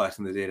cost of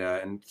collecting the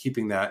data and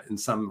keeping that in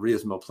some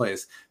reasonable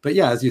place. But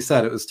yeah, as you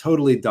said, it was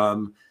totally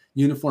dumb.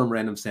 Uniform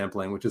random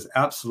sampling, which is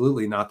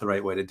absolutely not the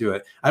right way to do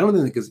it. I don't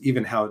think it's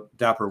even how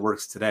Dapper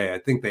works today. I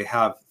think they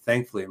have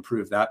thankfully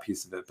improved that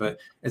piece of it, but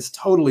it's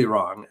totally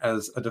wrong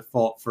as a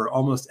default for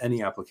almost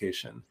any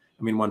application.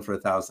 I mean, 1 for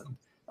 1,000.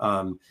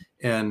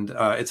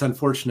 It's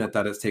unfortunate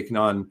that it's taken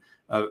on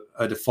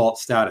a default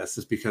status,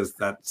 just because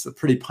that's a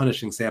pretty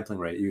punishing sampling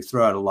rate. You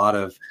throw out a lot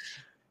of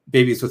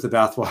babies with the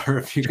bathwater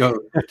if you go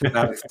to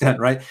that extent,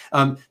 right?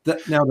 Now,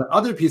 the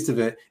other piece of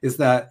it is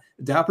that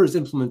Dapper's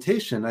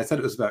implementation, I said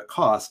it was about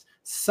cost,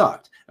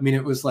 sucked. I mean,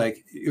 it was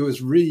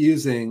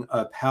reusing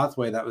a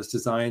pathway that was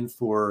designed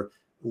for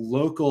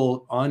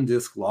local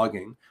on-disk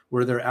logging,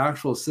 where there are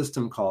actual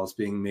system calls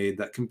being made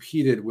that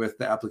competed with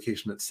the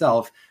application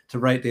itself to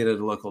write data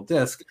to local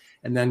disk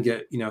and then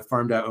get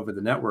farmed out over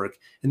the network.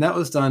 And that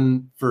was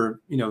done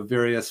for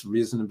various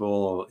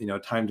reasonable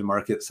time to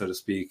market, so to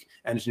speak,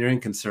 engineering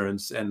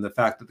concerns, and the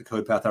fact that the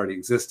code path already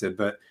existed.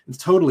 But it's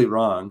totally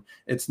wrong.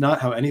 It's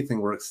not how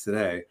anything works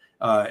today.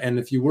 And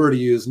if you were to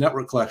use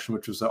network collection,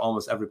 which is what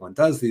almost everyone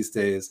does these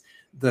days,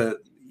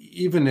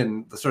 even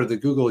in the sort of the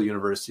Google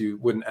universe, you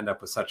wouldn't end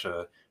up with such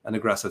an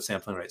aggressive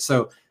sampling rate.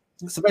 So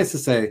suffice to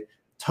say,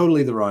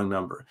 totally the wrong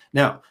number.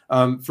 Now,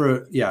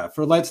 for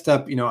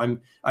Lightstep, you know,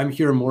 I'm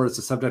here more as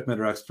a subject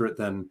matter expert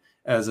than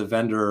as a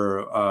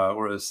vendor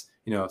or as,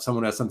 you know,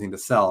 someone who has something to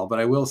sell. But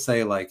I will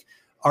say, like,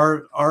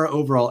 our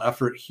overall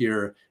effort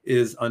here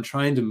is on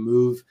trying to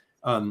move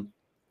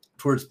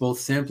towards both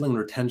sampling and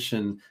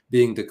retention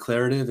being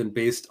declarative and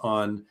based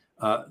on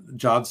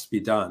jobs to be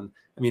done.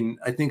 I mean,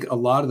 I think a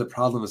lot of the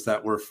problem is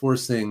that we're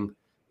forcing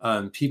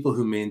people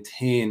who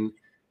maintain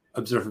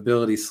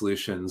observability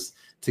solutions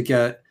to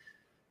get,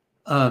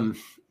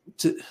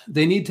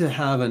 they need to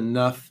have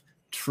enough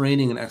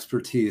training and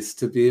expertise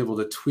to be able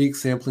to tweak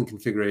sampling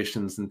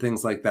configurations and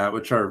things like that,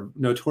 which are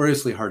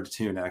notoriously hard to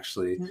tune,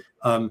 actually,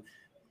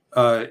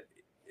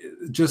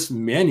 just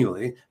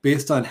manually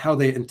based on how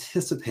they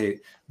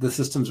anticipate the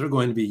systems are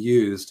going to be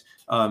used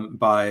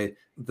by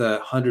the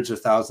hundreds or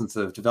thousands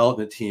of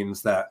development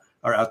teams that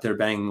are out there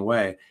banging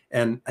away.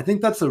 And I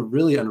think that's a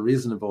really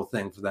unreasonable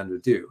thing for them to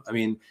do. I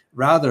mean,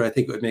 rather, I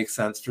think it would make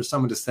sense for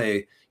someone to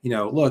say, you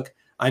know, look,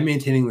 I'm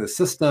maintaining the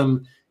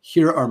system.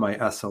 Here are my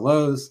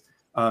SLOs.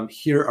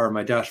 Here are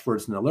my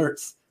dashboards and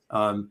alerts.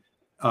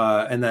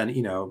 And then,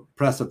 you know,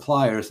 press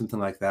apply or something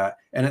like that.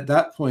 And at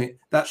that point,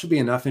 that should be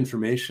enough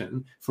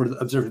information for the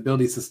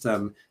observability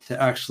system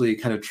to actually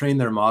kind of train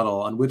their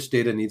model on which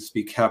data needs to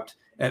be kept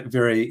at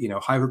very, you know,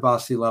 high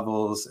verbosity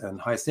levels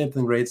and high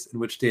sampling rates, and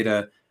which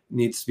data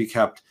needs to be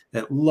kept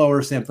at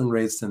lower sampling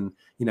rates and,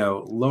 you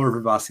know, lower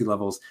verbosity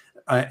levels.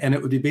 And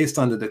it would be based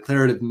on the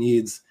declarative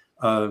needs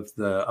of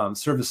the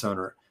service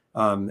owner.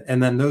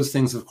 And then those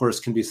things, of course,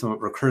 can be somewhat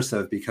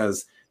recursive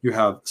because you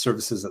have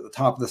services at the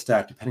top of the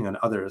stack, depending on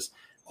others.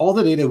 All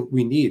the data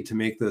we need to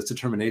make those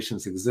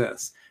determinations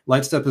exists.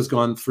 Lightstep has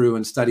gone through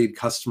and studied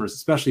customers,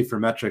 especially for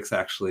metrics,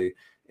 actually.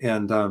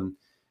 And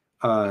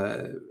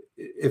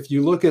if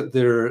you look at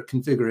their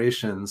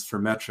configurations for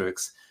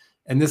metrics,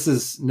 and this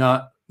is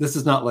not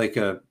like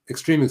a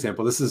extreme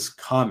example. This is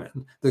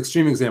common. The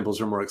extreme examples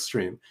are more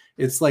extreme.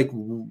 It's like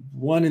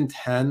 1 in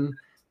 10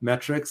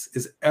 metrics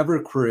is ever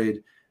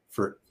queried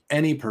for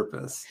any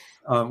purpose,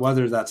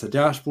 whether that's a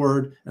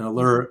dashboard, an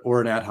alert,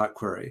 or an ad hoc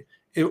query,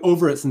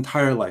 over its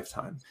entire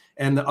lifetime.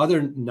 And the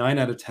other 9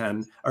 out of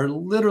 10 are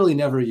literally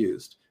never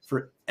used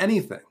for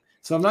anything.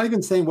 So I'm not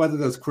even saying whether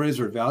those queries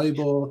are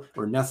valuable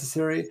or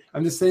necessary.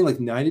 I'm just saying like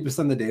 90%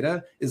 of the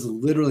data is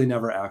literally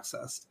never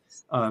accessed.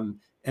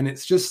 And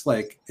it's just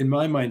like, in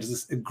my mind, it's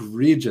this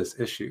egregious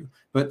issue.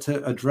 But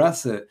to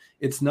address it,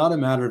 it's not a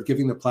matter of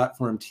giving the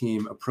platform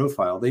team a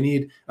profile. They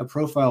need a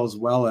profile as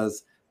well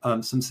as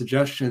some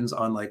suggestions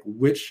on like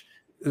which,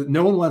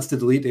 no one wants to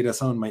delete data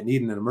someone might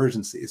need in an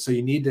emergency. So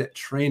you need to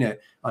train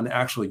it on the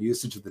actual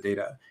usage of the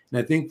data. And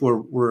I think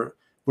where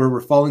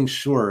we're falling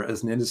short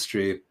as an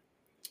industry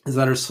is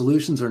that our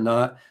solutions are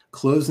not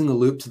closing the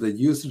loop to the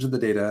usage of the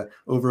data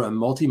over a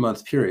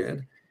multi-month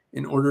period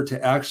in order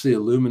to actually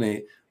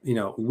illuminate, you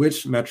know,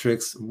 which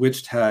metrics,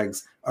 which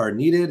tags are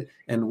needed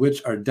and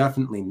which are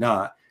definitely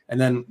not.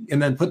 And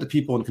then put the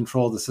people in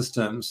control of the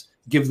systems,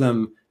 give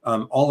them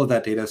all of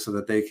that data so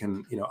that they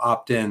can, you know,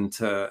 opt in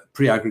to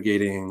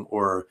pre-aggregating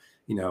or,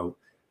 you know,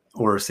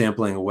 or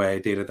sampling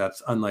away data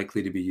that's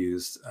unlikely to be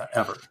used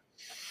ever.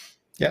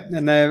 Yeah,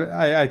 and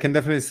I can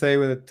definitely say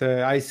that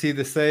I see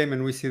the same,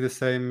 and we see the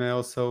same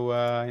also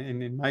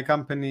in my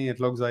company at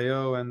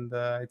Logs.io, and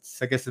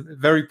it's, I guess,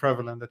 very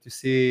prevalent that you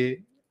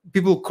see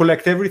people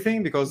collect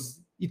everything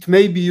because it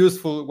may be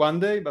useful one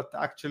day, but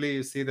actually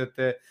you see that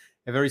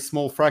a very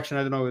small fraction,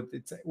 I don't know,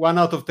 it's 1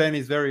 out of 10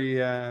 is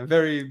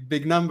very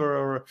big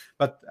number,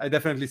 but I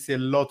definitely see a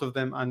lot of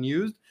them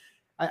unused.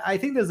 I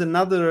think there's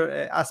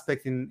another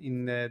aspect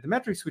in the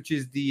metrics, which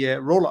is the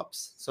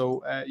rollups.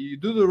 So you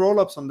do the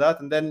rollups on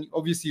that, and then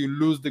obviously you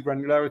lose the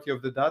granularity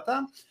of the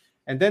data.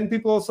 And then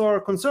people also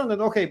are concerned that,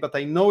 okay, but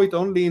I know it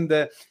only in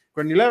the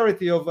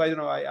granularity of, I don't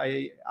know,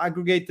 I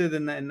aggregated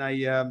and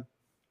I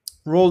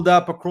rolled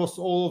up across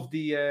all of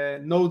the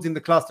nodes in the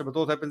cluster. But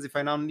what happens if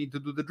I now need to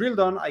do the drill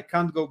down? I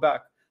can't go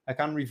back. I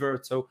can't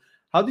revert. So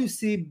how do you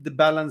see the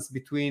balance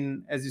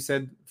between, as you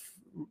said,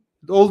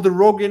 all the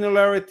raw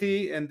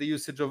granularity and the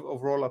usage of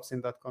rollups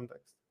in that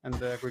context and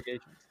the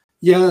aggregation?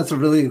 Yeah, that's a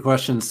really good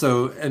question.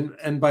 So,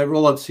 and by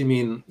rollups, you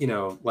mean, you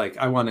know, like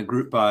I want to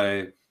group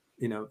by,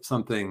 you know,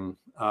 something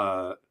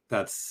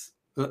that's,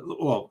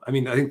 well, I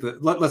mean, I think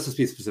that let's just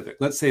be specific.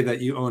 Let's say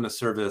that you own a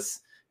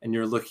service and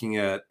you're looking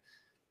at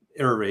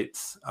error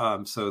rates.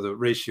 So the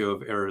ratio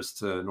of errors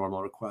to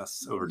normal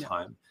requests over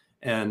time.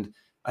 And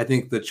I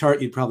think the chart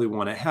you'd probably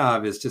want to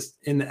have is just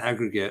in the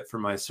aggregate for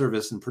my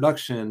service and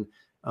production,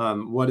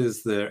 what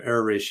is the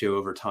error ratio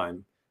over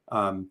time?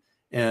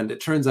 And it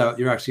turns out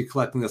you're actually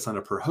collecting this on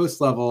a per host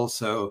level.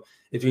 So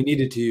if you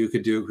needed to, you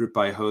could do a group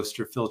by host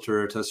or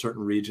filter to a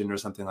certain region or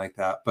something like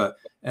that. But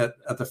at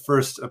the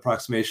first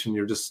approximation,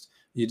 you just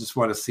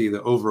want to see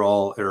the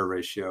overall error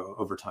ratio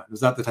over time.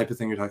 Is that the type of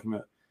thing you're talking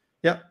about?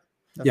 Yeah.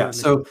 Definitely. Yeah.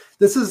 So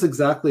this is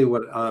exactly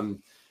what,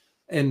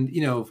 and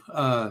you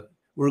know,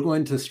 we're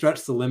going to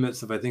stretch the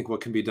limits of, I think, what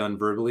can be done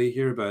verbally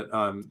here, but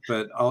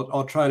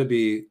I'll try to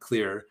be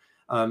clear.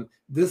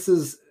 This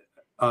is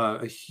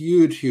a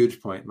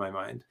huge point in my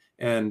mind.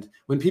 And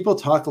when people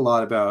talk a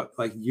lot about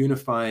like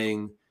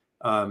unifying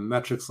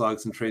metrics,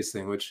 logs, and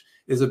tracing, which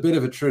is a bit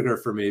of a trigger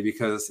for me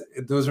because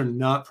those are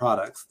not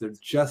products, they're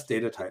just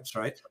data types,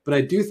 right? But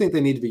I do think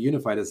they need to be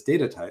unified as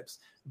data types.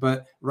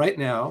 But right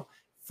now,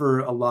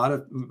 for a lot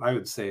of, I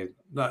would say,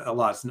 not a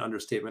lot, it's an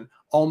understatement,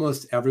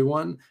 almost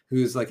everyone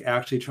who's like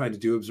actually trying to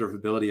do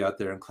observability out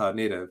there in cloud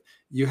native,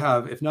 you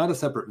have, if not a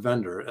separate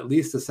vendor, at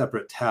least a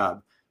separate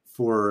tab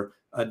for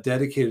a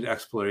dedicated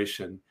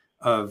exploration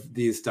of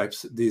these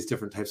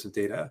different types of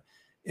data.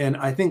 And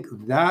I think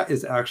that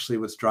is actually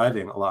what's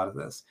driving a lot of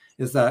this,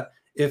 is that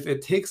if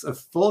it takes a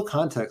full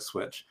context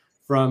switch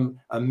from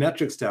a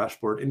metrics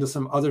dashboard into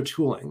some other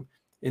tooling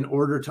in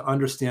order to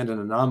understand an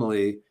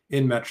anomaly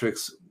in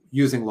metrics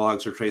using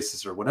logs or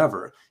traces or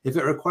whatever, if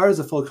it requires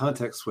a full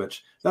context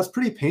switch, that's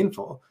pretty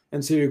painful.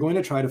 And so you're going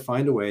to try to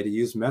find a way to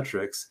use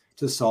metrics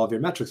to solve your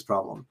metrics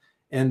problem.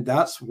 And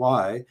that's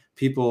why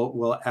people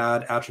will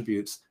add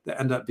attributes that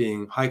end up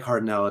being high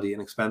cardinality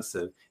and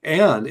expensive.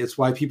 And it's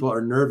why people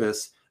are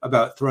nervous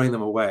about throwing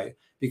them away,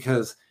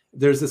 because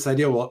there's this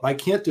idea, well, if I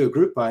can't do a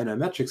group by in a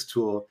metrics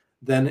tool,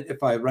 then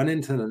if I run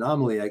into an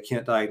anomaly I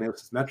can't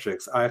diagnose with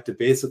metrics, I have to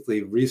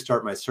basically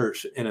restart my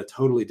search in a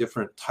totally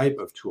different type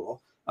of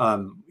tool,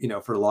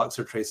 for logs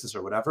or traces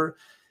or whatever.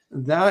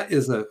 That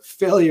is a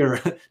failure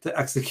to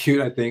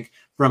execute, I think,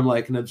 from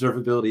like an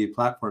observability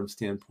platform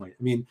standpoint.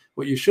 I mean,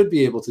 what you should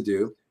be able to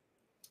do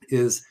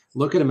is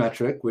look at a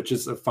metric, which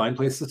is a fine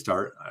place to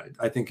start.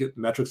 I think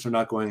metrics are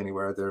not going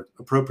anywhere. They're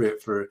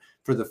appropriate for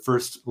the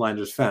first line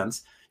of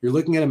defense. You're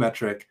looking at a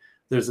metric,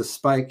 there's a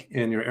spike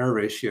in your error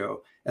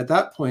ratio. At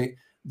that point,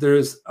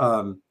 there's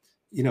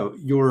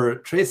your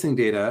tracing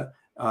data,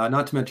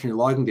 not to mention your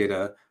logging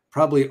data,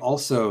 probably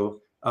also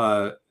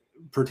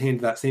pertain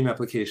to that same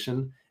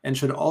application and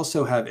should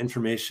also have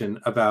information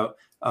about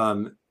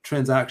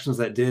transactions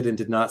that did and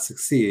did not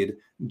succeed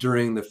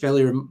during the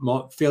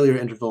failure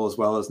interval as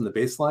well as in the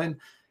baseline.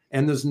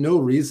 And there's no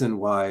reason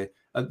why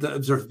the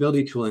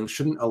observability tooling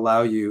shouldn't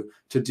allow you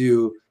to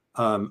do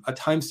a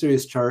time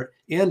series chart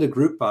and a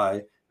group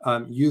by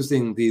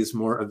using these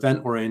more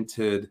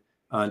event-oriented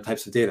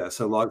types of data,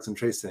 so logs and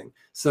tracing.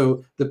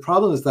 So the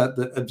problem is that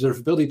the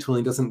observability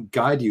tooling doesn't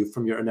guide you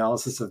from your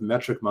analysis of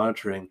metric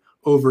monitoring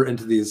over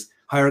into these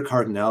higher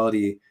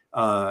cardinality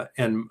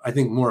and I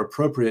think more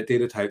appropriate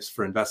data types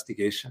for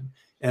investigation.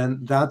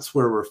 And that's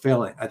where we're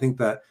failing. I think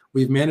that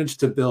we've managed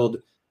to build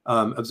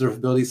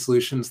observability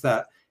solutions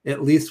that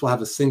at least will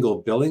have a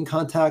single billing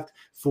contact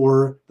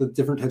for the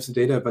different types of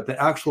data, but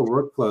the actual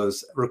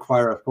workflows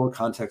require a full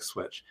context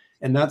switch.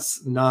 And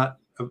that's not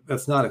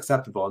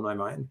acceptable in my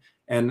mind.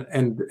 And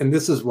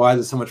this is why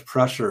there's so much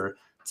pressure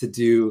to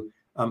do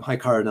high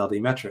cardinality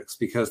metrics,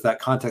 because that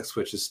context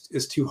switch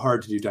is too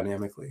hard to do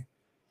dynamically.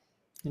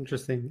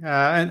 Interesting.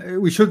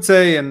 And we should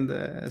say, and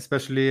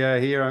especially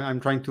here, I'm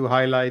trying to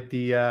highlight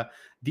the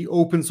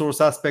open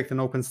source aspect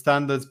and open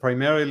standards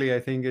primarily. I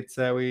think it's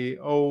we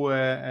owe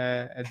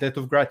a debt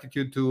of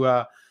gratitude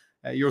to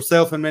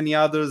yourself and many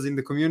others in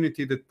the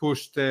community that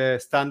pushed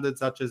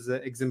standards such as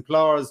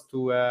exemplars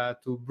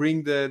to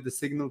bring the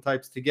signal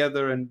types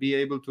together and be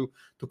able to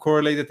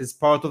correlate it as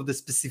part of the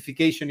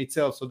specification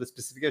itself. So the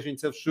specification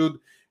itself should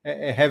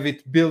have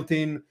it built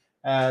in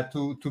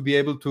to be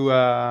able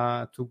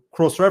to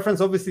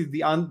cross-reference. Obviously,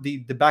 the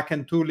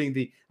backend tooling,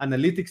 the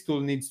analytics tool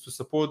needs to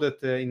support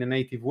it in a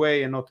native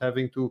way and not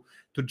having to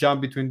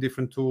jump between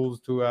different tools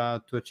to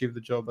achieve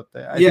the job. But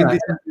I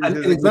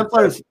think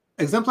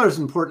exemplar is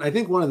important. I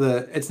think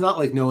it's not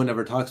like no one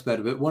ever talks about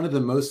it, but one of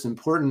the most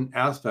important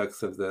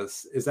aspects of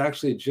this is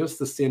actually just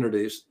the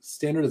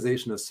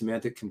standardization of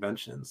semantic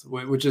conventions,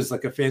 which is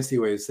like a fancy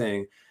way of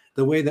saying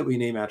the way that we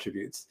name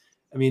attributes.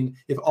 I mean,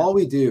 if all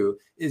we do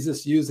is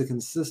just use a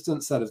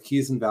consistent set of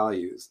keys and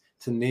values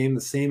to name the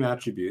same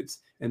attributes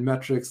in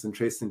metrics and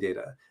tracing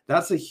data,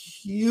 that's a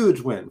huge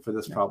win for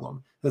this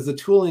problem. Because the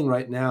tooling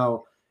right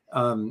now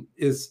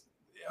is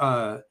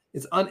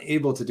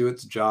unable to do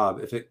its job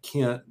if it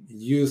can't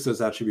use those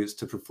attributes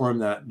to perform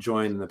that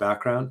join in the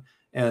background.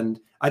 And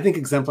I think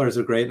exemplars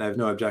are great, and I have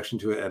no objection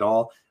to it at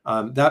all.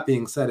 That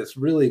being said, it's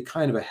really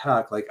kind of a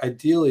hack. Like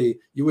ideally,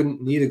 you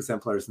wouldn't need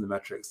exemplars in the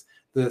metrics.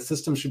 The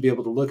system should be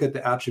able to look at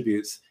the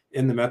attributes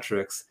in the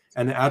metrics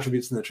and the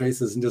attributes in the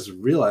traces and just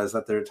realize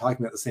that they're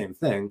talking about the same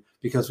thing,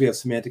 because we have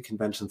semantic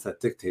conventions that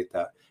dictate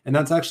that. And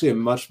that's actually a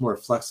much more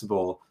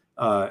flexible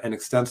and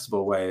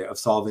extensible way of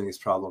solving these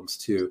problems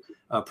too,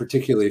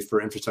 particularly for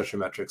infrastructure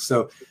metrics.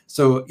 So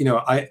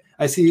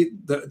I see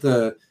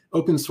the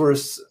open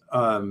source,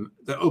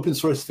 the open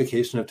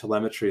sourceification of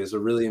telemetry is a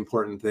really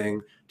important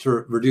thing to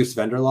reduce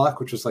vendor lock,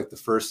 which was like the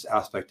first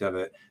aspect of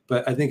it.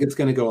 But I think it's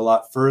going to go a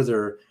lot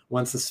further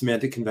once the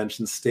semantic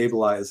conventions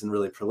stabilize and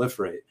really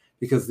proliferate,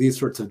 because these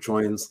sorts of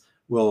joins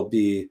will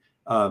be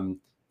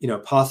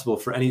possible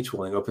for any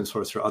tooling, open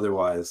source or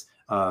otherwise,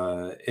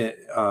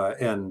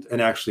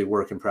 and actually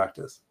work in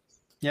practice.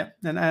 Yeah,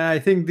 and I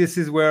think this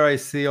is where I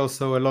see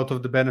also a lot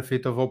of the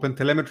benefit of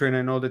OpenTelemetry, and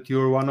I know that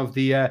you're one of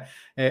the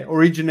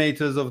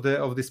originators of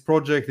this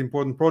project,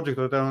 important project,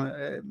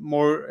 or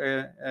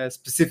more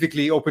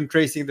specifically Open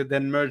Tracing, that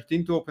then merged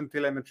into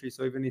OpenTelemetry.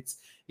 So even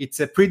it's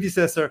a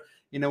predecessor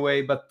in a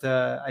way. But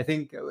I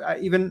think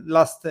even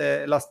last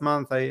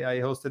month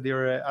I hosted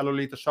your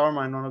Alolita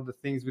Sharma, and one of the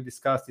things we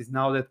discussed is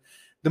now that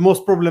the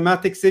most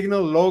problematic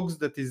signal, logs,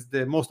 that is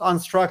the most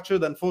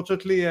unstructured,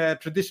 unfortunately,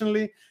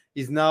 traditionally,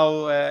 is now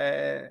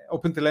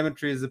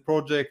OpenTelemetry as a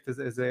project,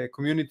 as a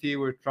community.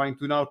 We're trying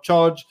to now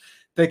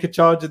take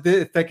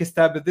a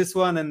stab at this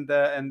one, and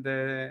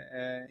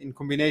in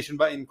combination,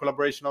 in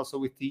collaboration also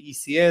with the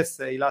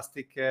ECS,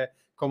 Elastic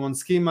Common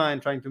Schema,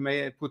 and trying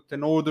to put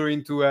an order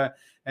into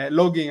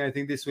logging. I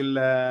think this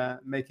will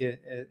make a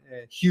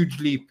huge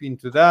leap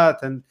into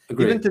that. And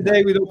Agreed. Even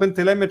today with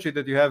OpenTelemetry,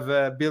 that you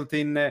have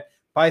built-in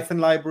Python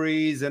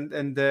libraries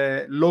and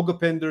log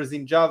appenders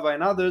in Java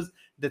and others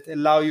that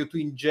allow you to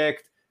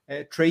inject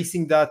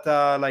tracing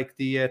data like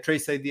the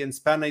trace ID and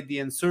span ID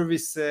and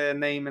service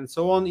name and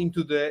so on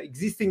into the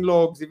existing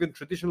logs, even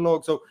traditional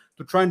logs. So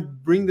to try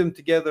and bring them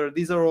together,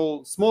 these are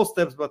all small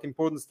steps, but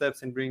important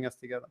steps in bringing us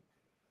together.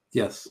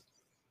 Yes.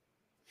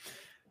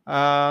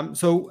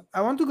 So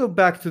I want to go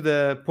back to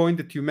the point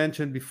that you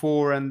mentioned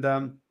before, and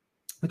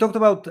we talked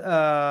about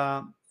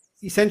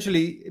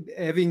essentially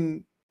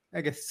having,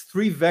 I guess,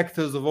 three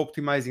vectors of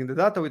optimizing the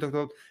data. We talked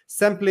about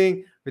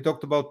sampling, we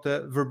talked about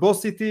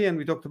verbosity, and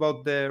we talked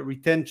about the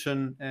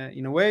retention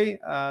in a way.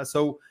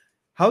 So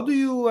how do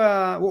you,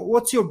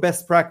 what's your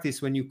best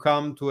practice when you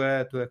come to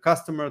a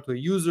customer, to a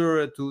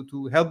user,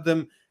 to help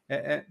them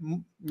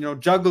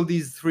juggle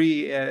these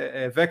three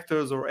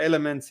vectors or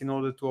elements in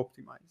order to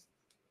optimize?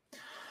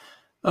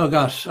 Oh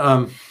gosh.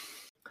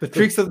 The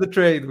tricks of the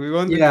trade. We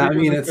want. Yeah, I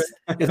mean, it's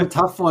a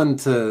tough one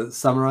to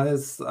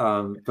summarize,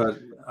 but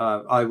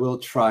I will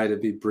try to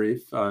be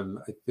brief. I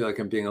feel like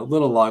I'm being a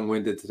little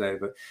long-winded today,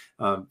 but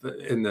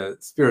in the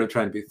spirit of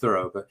trying to be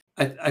thorough. But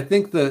I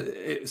think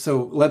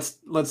so let's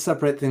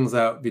separate things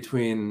out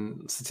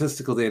between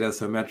statistical data,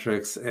 so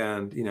metrics,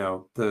 and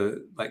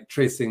the like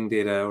tracing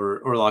data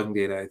or logging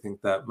data. I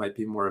think that might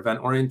be more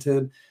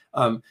event-oriented.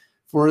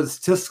 For the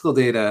statistical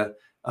data,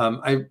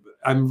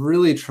 I'm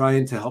really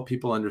trying to help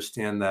people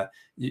understand that,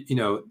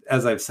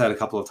 as I've said a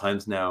couple of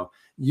times now,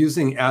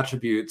 using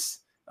attributes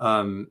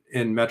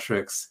in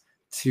metrics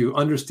to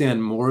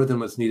understand more than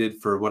what's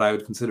needed for what I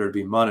would consider to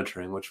be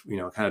monitoring, which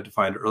kind of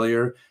defined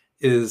earlier,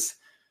 is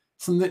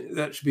something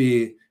that should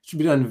be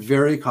done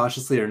very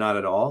cautiously or not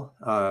at all.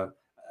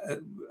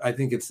 I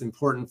think it's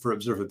important for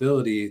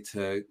observability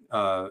to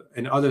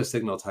and other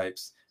signal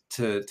types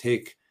to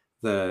take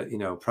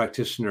the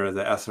practitioner,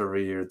 the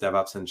SRE or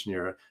DevOps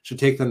engineer should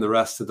take them the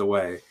rest of the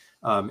way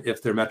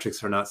if their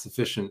metrics are not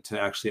sufficient to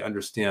actually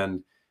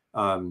understand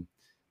an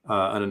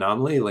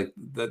anomaly. Like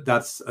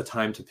that's a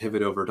time to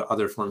pivot over to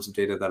other forms of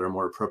data that are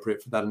more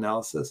appropriate for that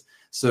analysis.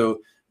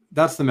 So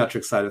that's the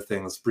metric side of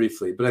things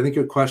briefly. But I think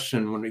your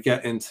question, when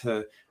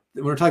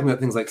we're talking about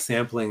things like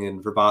sampling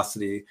and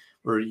verbosity,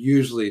 we're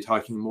usually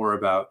talking more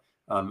about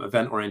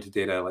event-oriented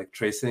data like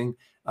tracing.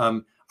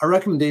 Our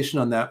recommendation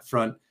on that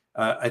front,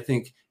 I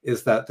think,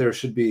 is that there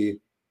should be,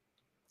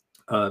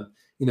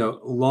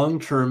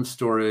 long-term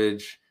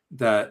storage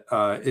that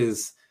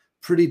is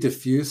pretty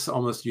diffuse,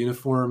 almost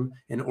uniform,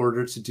 in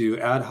order to do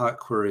ad hoc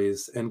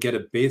queries and get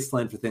a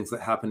baseline for things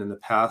that happened in the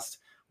past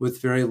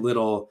with very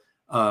little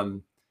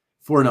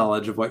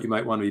foreknowledge of what you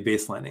might want to be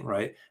baselining,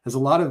 right? There's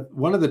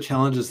one of the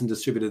challenges in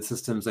distributed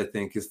systems, I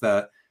think, is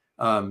that,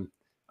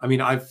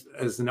 I've,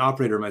 as an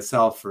operator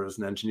myself or as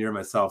an engineer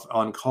myself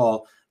on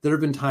call, there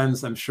have been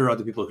times, I'm sure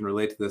other people can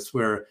relate to this,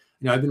 where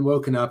I've been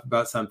woken up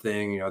about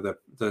something,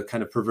 the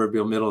kind of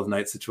proverbial middle of the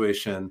night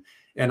situation,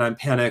 and I'm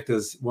panicked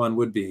as one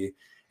would be.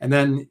 And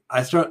then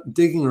I start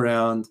digging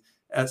around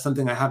at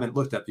something I haven't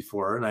looked at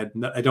before, and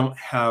I don't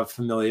have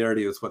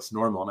familiarity with what's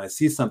normal. And I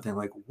see something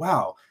like,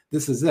 wow,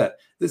 this is it.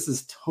 This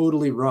is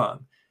totally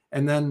wrong.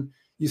 And then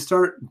you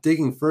start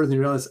digging further and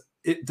you realize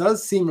it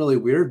does seem really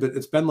weird, but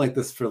it's been like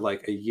this for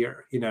like a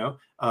year,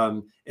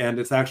 and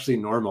it's actually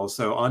normal.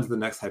 So on to the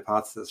next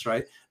hypothesis,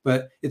 right?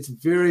 But it's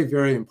very,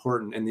 very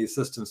important in these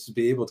systems to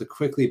be able to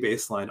quickly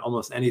baseline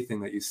almost anything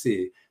that you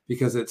see,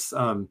 because it's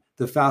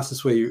the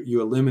fastest way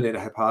you eliminate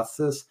a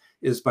hypothesis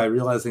is by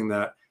realizing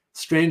that,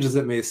 strange as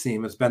it may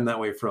seem, it's been that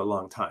way for a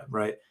long time,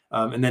 right?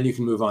 And then you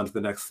can move on to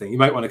the next thing. You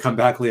might want to come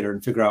back later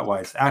and figure out why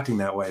it's acting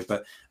that way.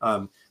 But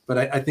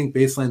I think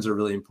baselines are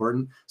really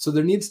important. So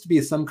there needs to be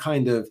some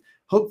kind of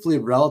hopefully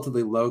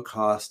relatively low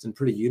cost and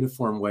pretty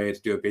uniform way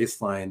to do a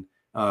baseline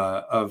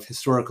of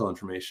historical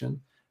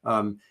information.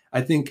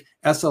 I think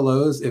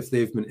SLOs, if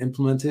they've been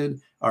implemented,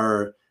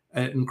 are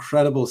an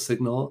incredible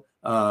signal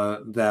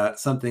that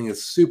something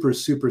is super,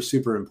 super,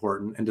 super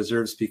important and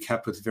deserves to be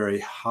kept with very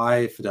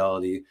high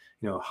fidelity,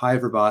 high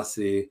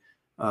verbosity,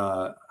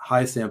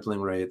 high sampling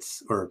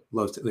rates, or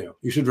low,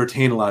 you should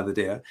retain a lot of the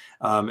data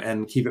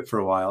and keep it for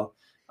a while.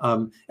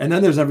 And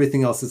then there's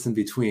everything else that's in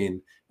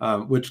between,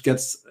 which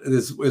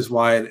is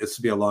why it's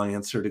to be a long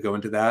answer to go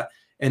into that.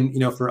 And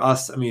for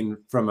us, I mean,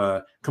 from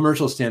a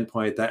commercial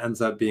standpoint, that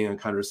ends up being a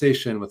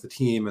conversation with the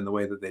team and the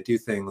way that they do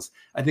things.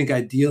 I think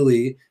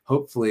ideally,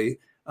 hopefully,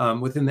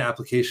 within the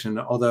application,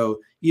 although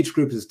each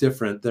group is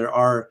different,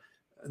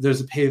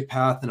 there's a paved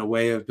path and a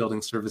way of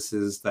building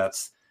services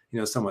that's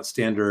somewhat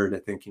standard. I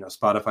think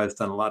Spotify's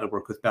done a lot of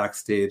work with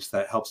Backstage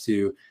that helps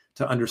you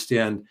to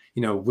understand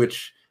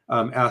which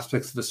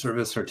aspects of the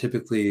service are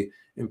typically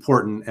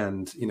important,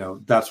 and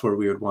that's where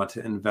we would want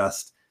to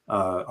invest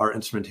our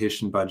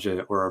instrumentation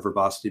budget or our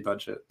verbosity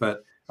budget.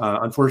 But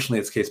unfortunately,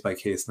 it's case by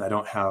case, and I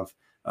don't have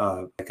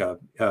like a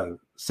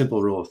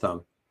simple rule of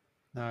thumb.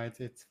 No,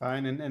 it's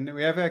fine. And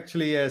we have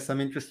actually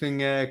some interesting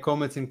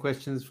comments and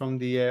questions from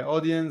the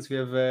audience. We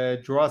have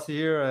Jurasi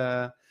here,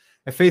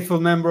 a faithful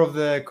member of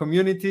the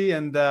community,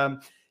 and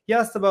he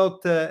asked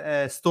about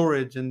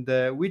storage and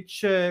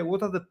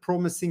what are the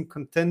promising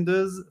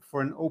contenders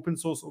for an open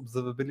source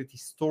observability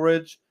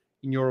storage,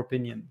 in your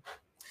opinion?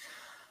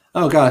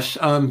 Oh gosh,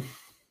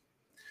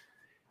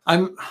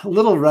 I'm a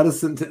little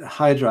reticent to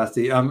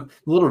I'm a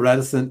little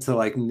reticent to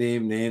like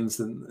name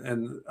names and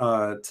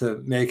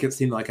to make it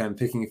seem like I'm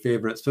picking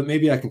favorites, but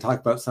maybe I can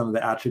talk about some of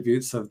the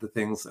attributes of the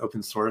things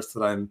open source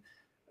that I'm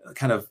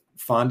kind of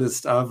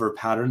fondest of, or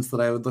patterns that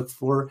I would look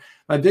for.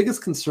 My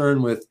biggest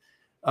concern with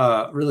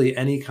really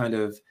any kind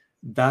of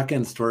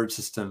backend storage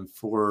system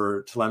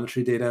for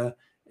telemetry data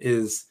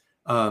is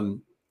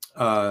the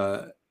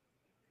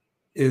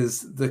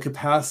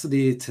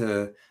capacity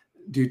to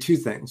do two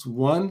things.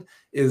 One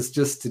is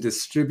just to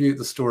distribute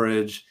the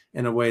storage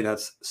in a way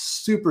that's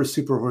super,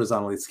 super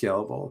horizontally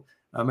scalable.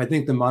 I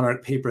think the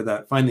Monarch paper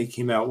that finally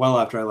came out well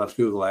after I left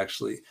Google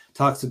actually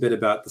talks a bit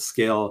about the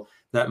scale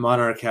that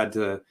Monarch had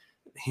to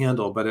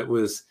handle, but it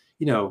was,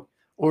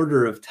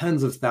 order of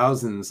tens of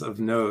thousands of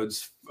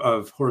nodes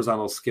of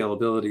horizontal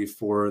scalability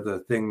for the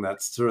thing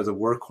that's sort of the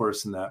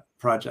workhorse in that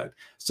project.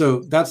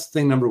 So that's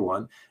thing number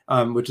one,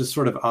 which is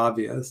sort of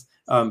obvious.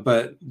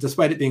 But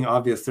despite it being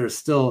obvious, there's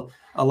still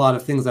a lot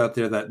of things out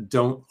there that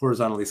don't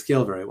horizontally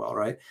scale very well,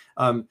 right?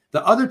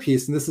 The other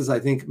piece, and this is, I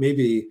think,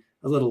 maybe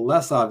a little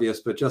less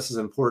obvious, but just as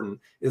important,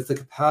 is the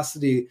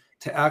capacity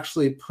to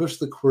actually push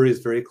the queries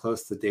very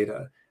close to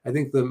data. I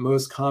think the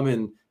most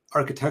common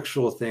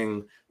architectural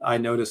thing I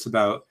notice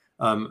about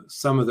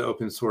some of the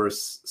open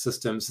source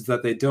systems is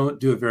that they don't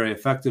do a very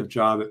effective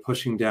job at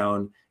pushing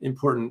down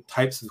important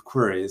types of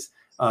queries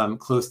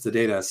close to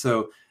data.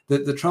 So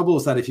the trouble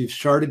is that if you've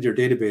sharded your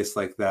database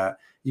like that,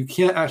 you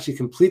can't actually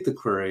complete the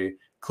query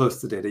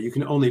close to data. You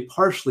can only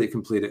partially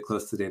complete it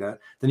close to data.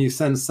 Then you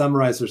send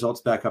summarized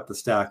results back up the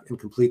stack and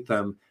complete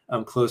them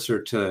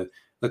closer to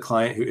the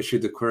client who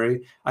issued the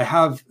query. I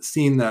have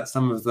seen that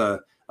some of the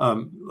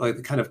like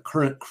the kind of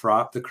current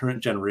crop, the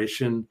current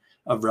generation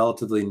of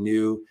relatively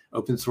new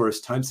open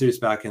source time series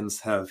backends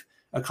have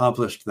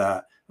accomplished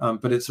that.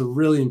 But it's a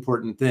really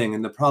important thing.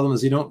 And the problem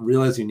is you don't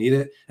realize you need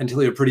it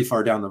until you're pretty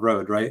far down the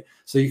road, right?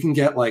 So you can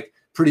get like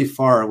pretty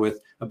far with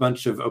a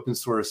bunch of open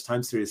source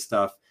time series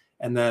stuff.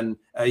 And then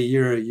a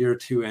year or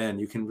two in,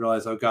 you can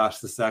realize, oh gosh,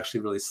 this is actually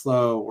really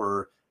slow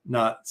or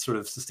not sort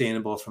of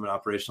sustainable from an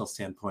operational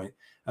standpoint.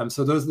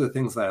 So those are the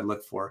things that I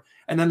look for.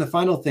 And then the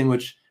final thing,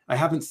 which I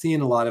haven't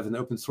seen a lot of in the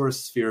open source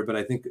sphere, but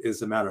I think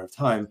is a matter of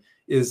time,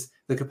 is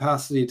the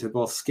capacity to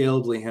both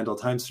scalably handle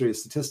time series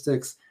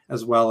statistics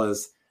as well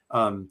as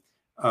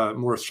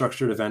more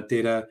structured event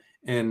data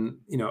in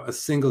a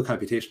single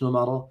computational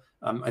model.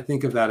 I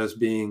think of that as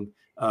being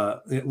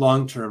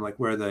long-term, like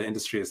where the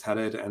industry is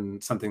headed,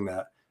 and something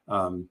that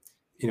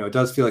it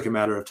does feel like a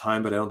matter of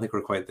time, but I don't think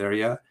we're quite there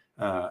yet.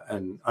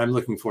 And I'm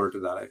looking forward to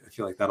that. I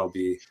feel like that'll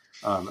be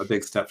a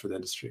big step for the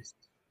industry.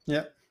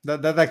 Yeah,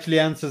 that actually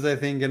answers, I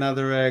think,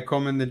 another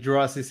comment that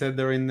Jurasi said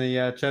there in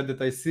the chat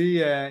that I see.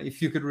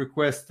 If you could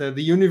request the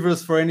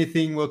universe for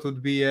anything, what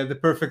would be the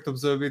perfect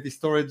observability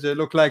storage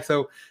look like?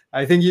 So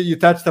I think you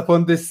touched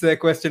upon this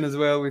question as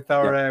well with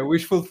our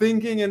wishful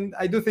thinking. And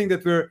I do think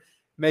that we're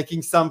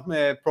making some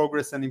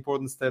progress and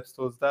important steps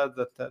towards that.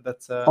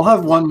 That's. I'll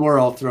have one more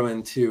I'll throw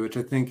in too, which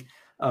I think,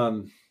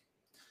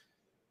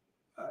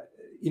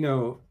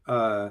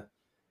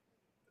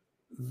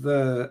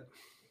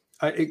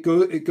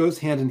 it goes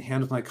hand in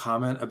hand with my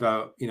comment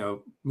about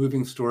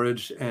moving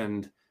storage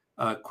and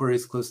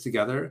queries close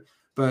together.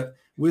 But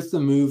with the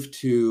move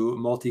to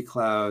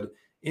multi-cloud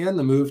and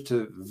the move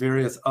to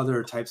various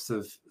other types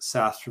of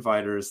SaaS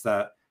providers,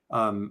 that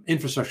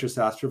infrastructure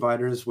SaaS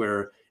providers,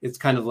 where it's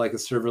kind of like a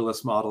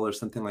serverless model or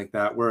something like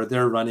that, where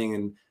they're running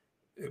in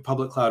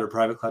public cloud or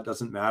private cloud,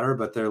 doesn't matter,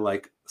 but they're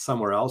like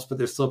somewhere else, but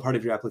they're still part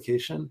of your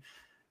application.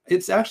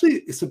 It's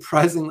actually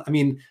surprising. I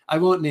mean, I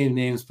won't name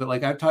names, but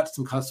like I've talked to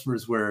some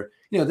customers where,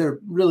 they're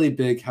really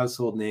big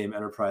household name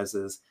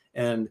enterprises,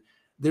 and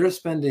they're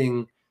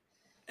spending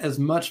as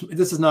much,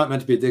 this is not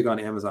meant to be a dig on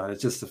Amazon,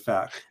 it's just a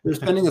fact. They're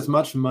spending as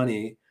much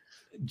money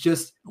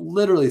just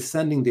literally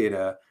sending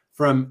data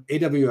from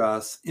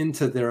AWS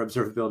into their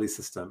observability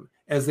system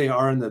as they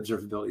are in the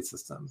observability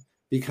system,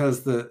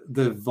 because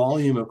the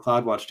volume of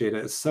CloudWatch data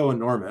is so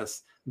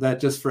enormous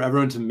that just for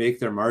everyone to make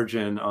their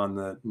margin on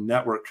the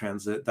network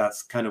transit,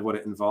 that's kind of what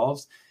it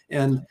involves.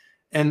 And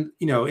And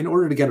in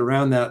order to get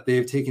around that,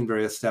 they've taken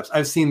various steps.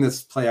 I've seen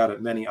this play out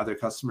at many other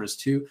customers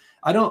too.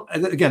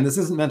 Again, this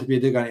isn't meant to be a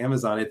dig on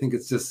Amazon. I think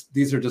it's just,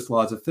 these are just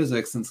laws of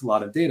physics and it's a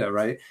lot of data,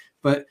 right?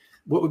 But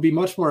what would be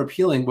much more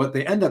appealing, what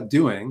they end up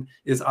doing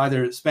is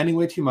either spending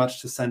way too much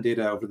to send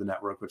data over the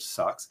network, which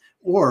sucks,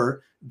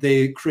 or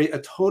they create a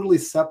totally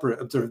separate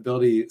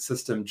observability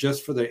system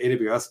just for their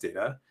AWS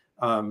data,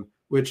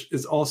 which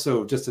is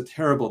also just a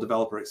terrible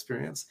developer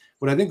experience.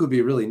 What I think would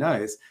be really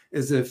nice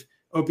is if,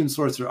 open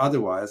source or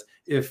otherwise,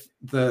 if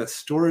the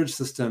storage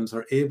systems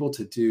are able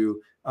to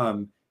do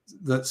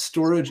the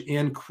storage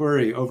and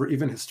query over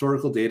even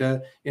historical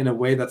data in a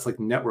way that's like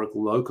network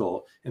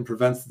local and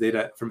prevents the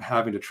data from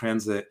having to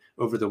transit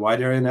over the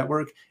wide area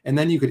network. And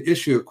then you could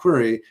issue a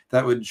query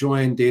that would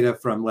join data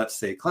from, let's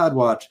say,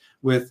 CloudWatch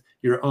with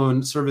your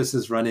own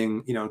services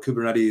running, in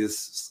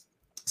Kubernetes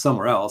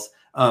somewhere else.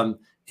 And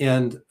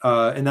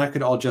that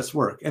could all just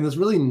work. And there's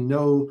really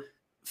no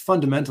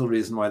fundamental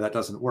reason why that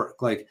doesn't work.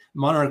 Like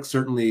Monarch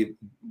certainly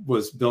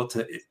was built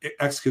to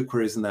execute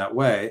queries in that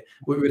way.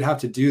 What we would have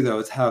to do though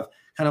is have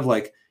kind of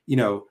like,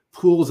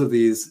 pools of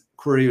these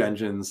query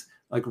engines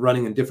like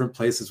running in different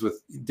places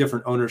with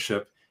different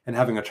ownership and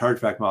having a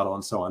chargeback model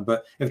and so on.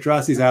 But if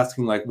Drassi's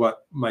asking like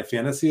what my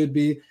fantasy would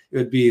be, it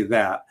would be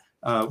that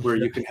where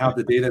you can have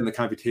the data and the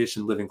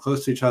computation living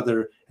close to each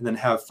other and then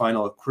have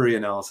final query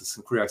analysis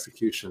and query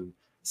execution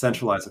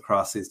centralized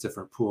across these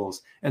different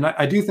pools. And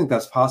I do think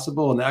that's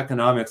possible, and the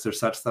economics are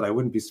such that I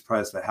wouldn't be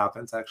surprised if it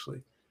happens,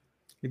 actually.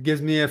 It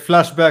gives me a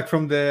flashback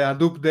from the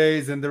Hadoop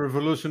days and the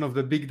revolution of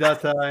the big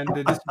data, and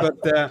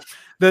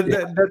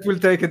that will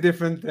take a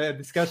different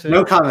discussion.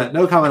 No comment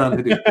on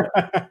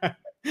Hadoop.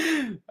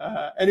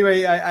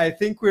 Anyway, I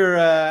think we're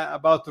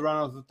about to run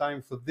out of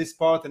time for this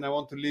part, and I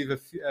want to leave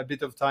a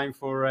bit of time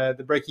for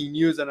the breaking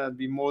news, and I'd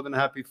be more than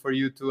happy for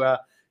you to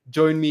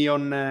join me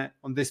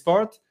on this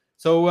part.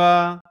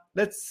 So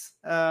let's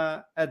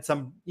add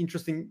some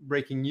interesting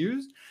breaking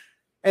news.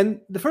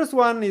 And the first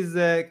one is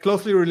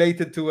closely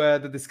related to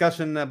the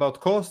discussion about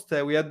cost.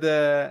 We had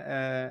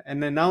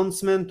an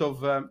announcement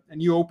of a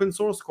new open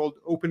source called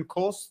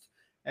OpenCost.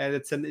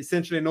 That's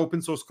essentially an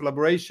open source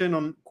collaboration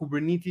on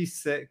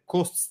Kubernetes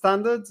cost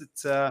standards.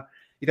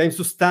 It aims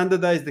to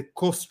standardize the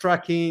cost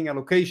tracking,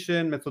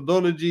 allocation,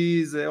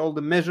 methodologies, all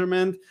the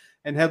measurement,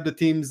 and help the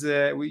teams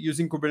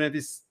using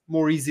Kubernetes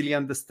more easily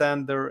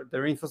understand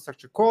their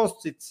infrastructure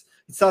costs. It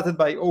started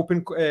by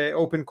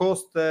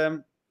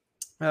OpenCost,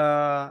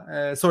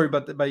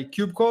 but by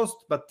KubeCost,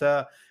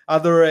 but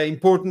other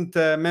important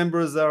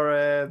members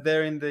are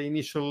there in the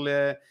initial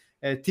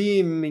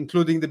team,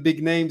 including the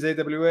big names,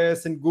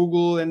 AWS and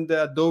Google and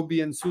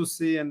Adobe and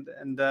SUSE and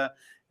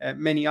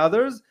many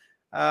others.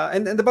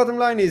 And the bottom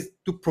line is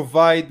to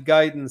provide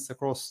guidance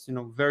across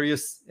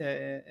various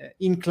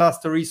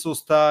in-cluster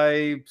resource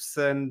types,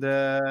 and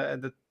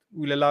that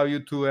will allow you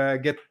to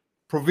get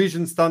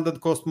provision standard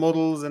cost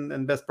models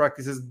and best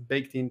practices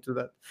baked into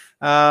that.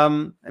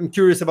 I'm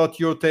curious about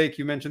your take.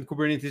 You mentioned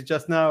Kubernetes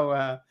just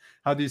now.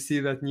 How do you see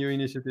that new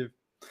initiative?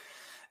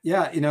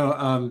 Yeah,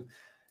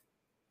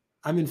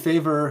 I'm in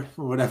favor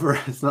or whatever.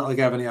 It's not like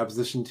I have any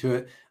opposition to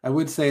it. I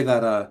would say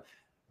that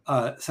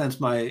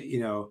since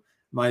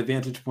my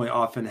vantage point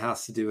often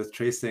has to do with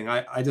tracing,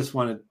 I just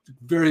want to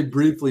very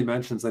briefly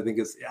mention, I think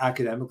it's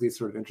academically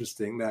sort of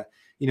interesting that,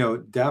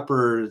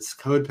 Dapper's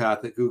code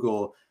path at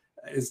Google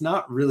is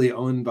not really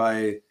owned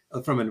by,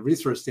 from a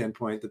resource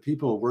standpoint, the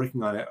people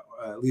working on it,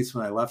 at least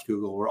when I left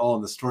Google, were all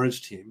in the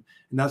storage team.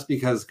 And that's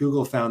because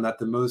Google found that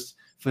the most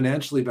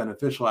financially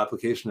beneficial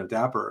application of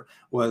Dapper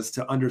was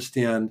to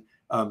understand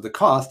the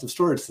cost of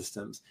storage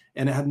systems.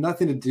 And it had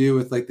nothing to do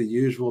with like the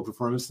usual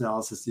performance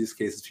analysis use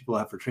cases people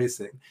have for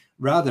tracing.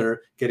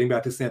 Rather, getting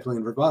back to sampling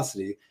and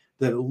verbosity,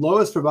 the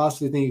lowest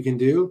verbosity thing you can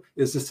do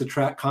is just to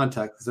track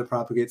context as it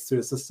propagates through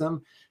a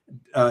system.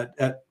 At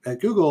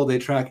Google, they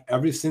track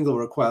every single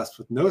request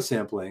with no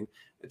sampling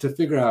to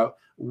figure out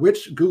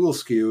which Google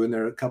SKU, and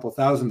there are a couple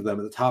thousand of them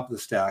at the top of the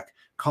stack,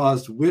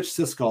 caused which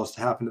syscalls to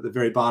happen at the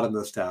very bottom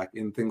of the stack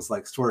in things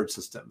like storage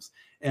systems.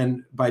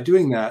 And by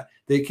doing that,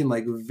 they can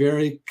like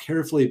very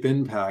carefully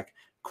bin pack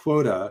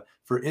quota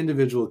for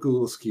individual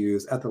Google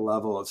SKUs at the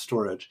level of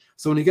storage.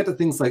 So when you get to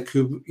things like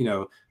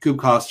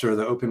KubeCost or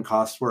the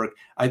OpenCost work,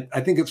 I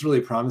think it's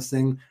really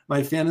promising.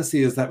 My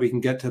fantasy is that we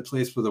can get to a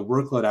place where the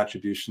workload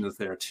attribution is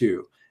there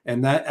too.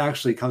 And that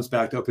actually comes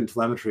back to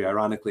OpenTelemetry,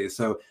 ironically.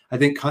 So I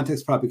think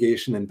context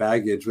propagation and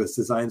baggage was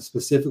designed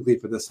specifically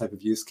for this type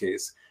of use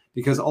case,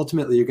 because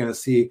ultimately you're going to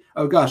see,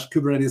 oh gosh,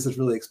 Kubernetes is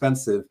really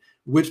expensive.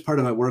 Which part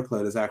of my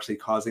workload is actually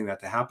causing that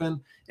to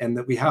happen? And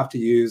that we have to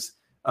use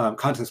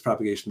context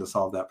propagation to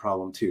solve that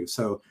problem too.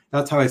 So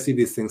that's how I see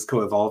these things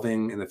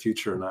co-evolving in the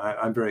future. And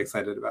I'm very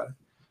excited about it.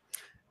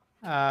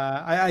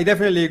 I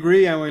definitely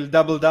agree, and we'll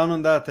double down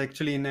on that.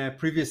 Actually, in a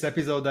previous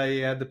episode, I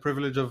had the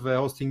privilege of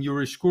hosting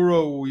Yuri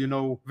Shkuro, who you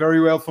know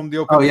very well from the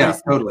Open. Oh yeah,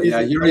 totally.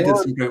 Yeah, Yuri did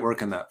some great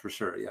work on that for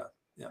sure. Yeah.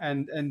 Yeah.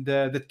 And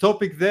the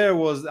topic there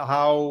was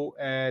how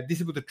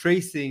distributed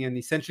tracing and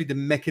essentially the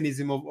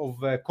mechanism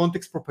of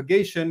context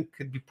propagation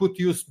could be put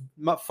use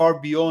far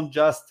beyond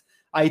just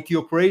IT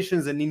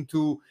operations and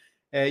into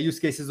use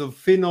cases of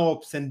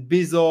FinOps and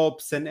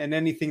BizOps and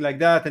anything like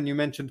that. And you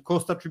mentioned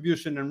cost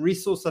attribution and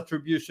resource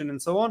attribution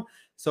and so on.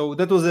 So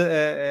that was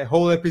a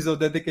whole episode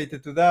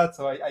dedicated to that.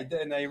 So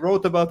I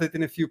wrote about it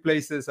in a few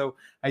places. So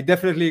I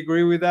definitely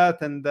agree with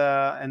that, and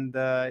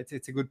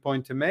it's a good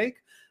point to make.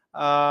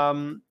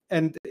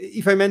 And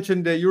if I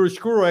mentioned Yuri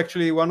Shkuro,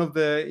 actually one of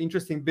the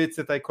interesting bits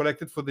that I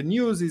collected for the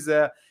news is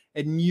a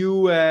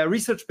new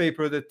research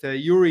paper that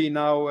Yuri,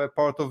 now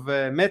part of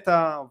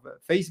Meta, of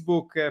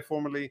Facebook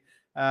formerly,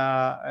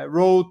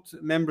 wrote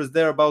members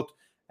there about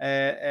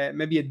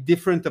maybe a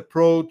different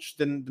approach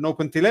than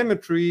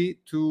OpenTelemetry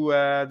to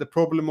the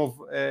problem of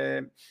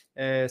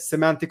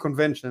semantic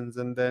conventions.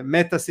 And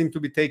Meta seem to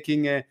be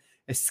taking a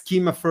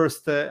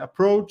schema-first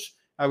approach.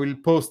 I will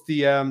post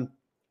the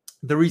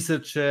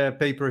research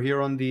paper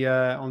here on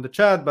the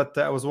chat, but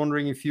I was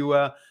wondering if you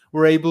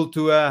were able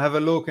to have a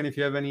look and if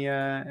you have any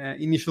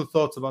initial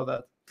thoughts about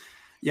that.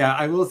 Yeah,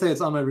 I will say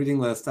it's on my reading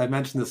list. I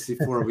mentioned this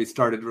before we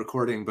started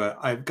recording, but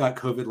I got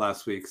COVID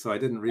last week, so I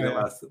didn't read it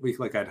last week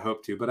like I'd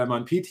hoped to. But I'm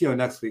on PTO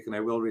next week, and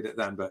I will read it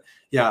then. But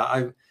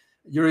yeah,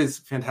 Yuri's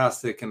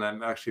fantastic, and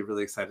I'm actually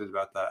really excited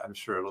about that. I'm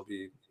sure it'll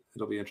be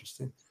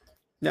interesting.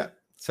 Yeah.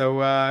 So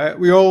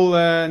we all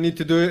need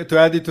to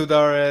add it to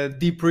our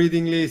deep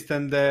reading list,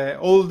 and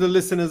all the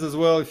listeners as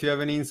well. If you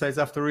have any insights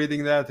after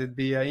reading that, it'd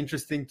be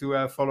interesting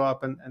to follow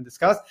up and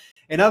discuss.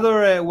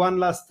 Another one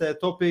last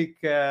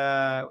topic.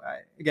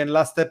 Again,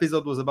 last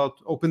episode was about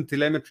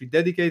OpenTelemetry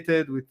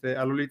dedicated with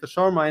Alolita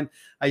Sharma, and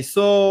I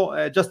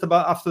saw just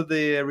about after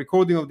the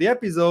recording of the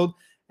episode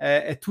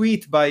a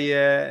tweet by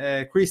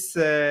Chris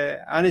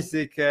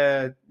Anisik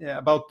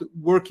about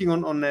working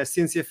on a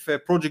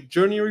CNCF project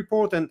journey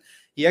report, and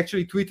he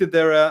actually tweeted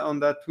there on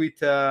that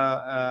tweet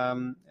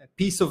a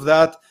piece of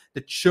that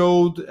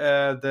showed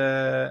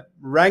the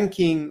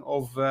ranking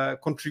of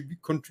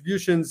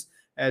contributions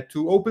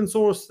to open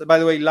source. By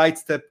the way,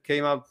 Lightstep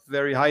came out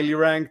very highly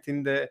ranked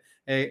in the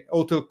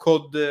auto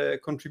code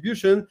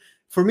contribution.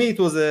 For me, it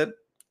was a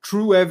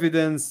true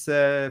evidence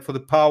for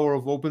the power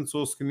of open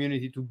source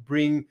community to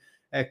bring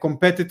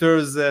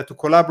competitors to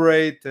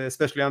collaborate,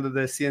 especially under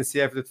the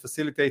CNCF that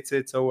facilitates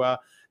it. So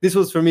this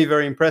was for me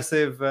very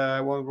impressive. I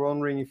was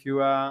wondering if you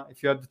had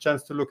the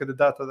chance to look at the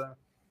data there.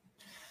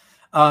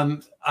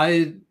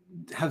 I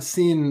have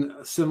seen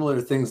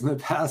similar things in the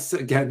past.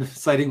 Again,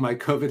 citing my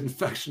COVID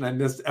infection, I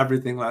missed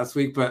everything last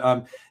week. But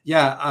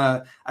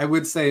I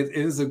would say it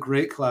is a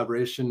great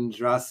collaboration.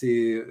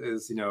 Jurasi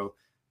is,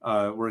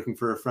 working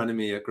for a friend of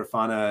me at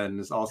Grafana and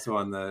is also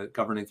on the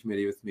governing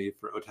committee with me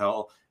for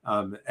Hotel.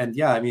 And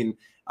yeah, I mean,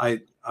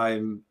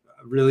 I'm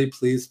really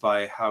pleased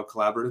by how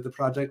collaborative the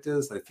project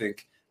is. I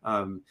think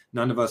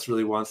none of us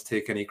really wants to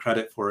take any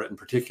credit for it in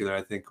particular.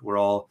 I think we're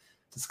all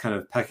just kind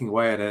of pecking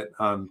away at it.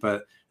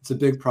 But it's a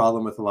big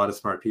problem with a lot of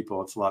smart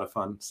people. It's a lot of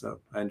fun. So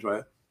I enjoy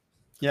it.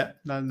 Yeah,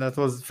 that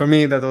was, for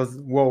me, that was,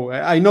 whoa.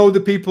 I know the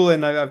people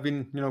and I've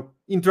been,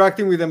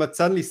 interacting with them, but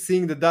suddenly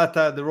seeing the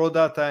data, the raw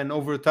data, and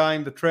over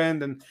time, the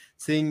trend, and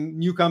seeing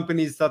new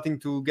companies starting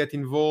to get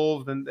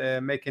involved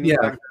and make an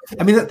impact.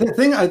 I mean, the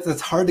thing that's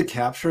hard to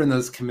capture in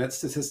those commit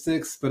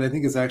statistics, but I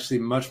think is actually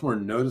much more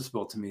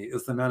noticeable to me,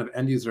 is the amount of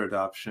end user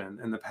adoption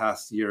in the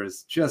past year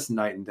is just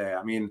night and day.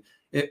 I mean,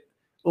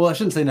 well, I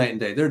shouldn't say night and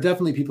day. There are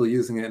definitely people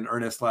using it in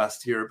earnest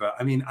last year, but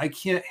I mean, I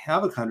can't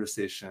have a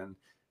conversation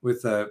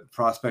with a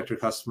prospect or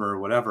customer or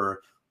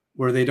whatever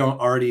where they don't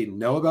already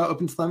know about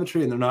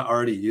OpenTelemetry and they're not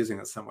already using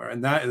it somewhere.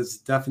 And that is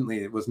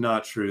definitely, it was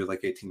not true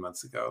like 18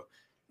 months ago.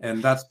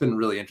 And that's been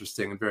really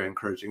interesting and very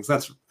encouraging. So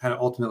that's kind of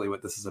ultimately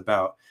what this is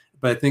about.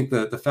 But I think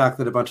the fact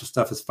that a bunch of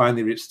stuff has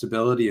finally reached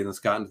stability and has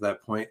gotten to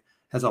that point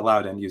has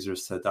allowed end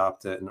users to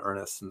adopt it in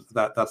earnest. And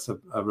that's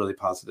a really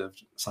positive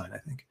sign, I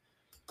think.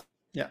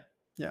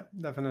 Yeah,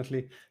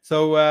 definitely.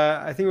 So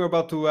I think we're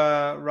about to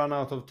run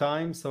out of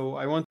time. So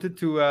I wanted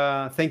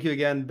to thank you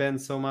again, Ben,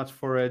 so much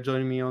for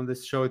joining me on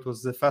this show. It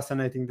was a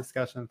fascinating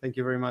discussion. Thank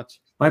you very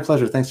much. My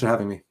pleasure. Thanks for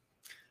having me.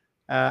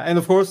 And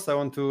of course, I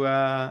want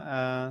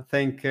to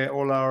thank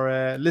all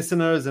our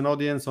listeners and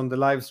audience on the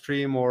live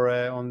stream or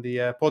on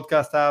the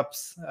podcast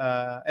apps.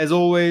 As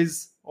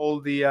always, all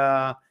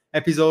the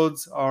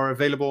episodes are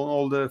available on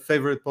all the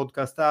favorite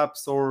podcast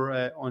apps or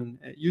on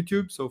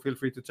YouTube. So feel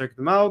free to check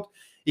them out.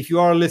 If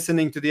you are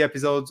listening to the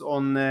episodes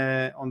on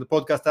the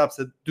podcast apps,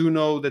 do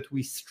know that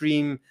we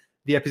stream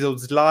the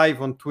episodes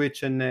live on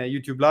Twitch and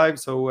YouTube Live.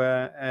 So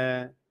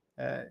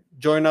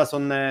join us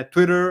on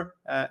Twitter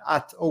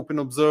at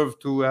OpenObserve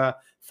to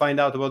find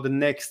out about the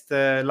next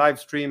live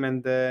stream.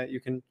 And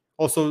you can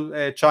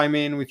also chime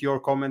in with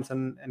your comments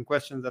and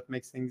questions. That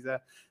makes things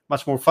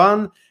much more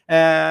fun.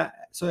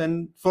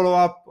 And follow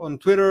up on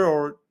Twitter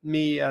or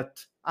me at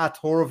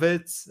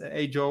Horovitz,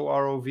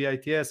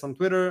 HOROVITS on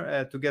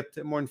Twitter to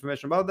get more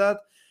information about that.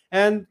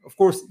 And of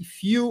course,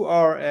 if you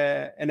are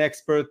an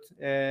expert,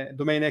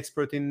 domain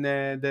expert in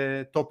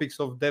the topics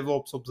of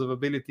DevOps,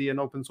 observability,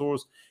 and open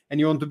source, and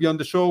you want to be on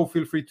the show,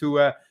 feel free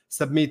to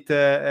submit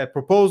a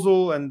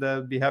proposal,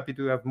 and be happy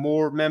to have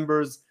more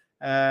members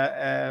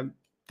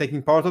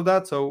taking part of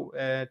that. So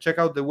check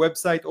out the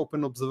website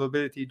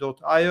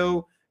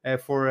openobservability.io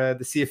for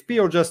the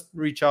CFP, or just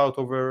reach out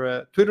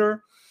over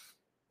Twitter.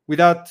 With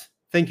that,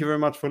 thank you very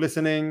much for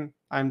listening.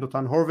 I'm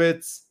Dotan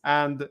Horvitz,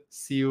 and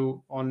see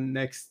you on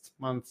next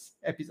month's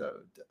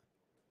episode.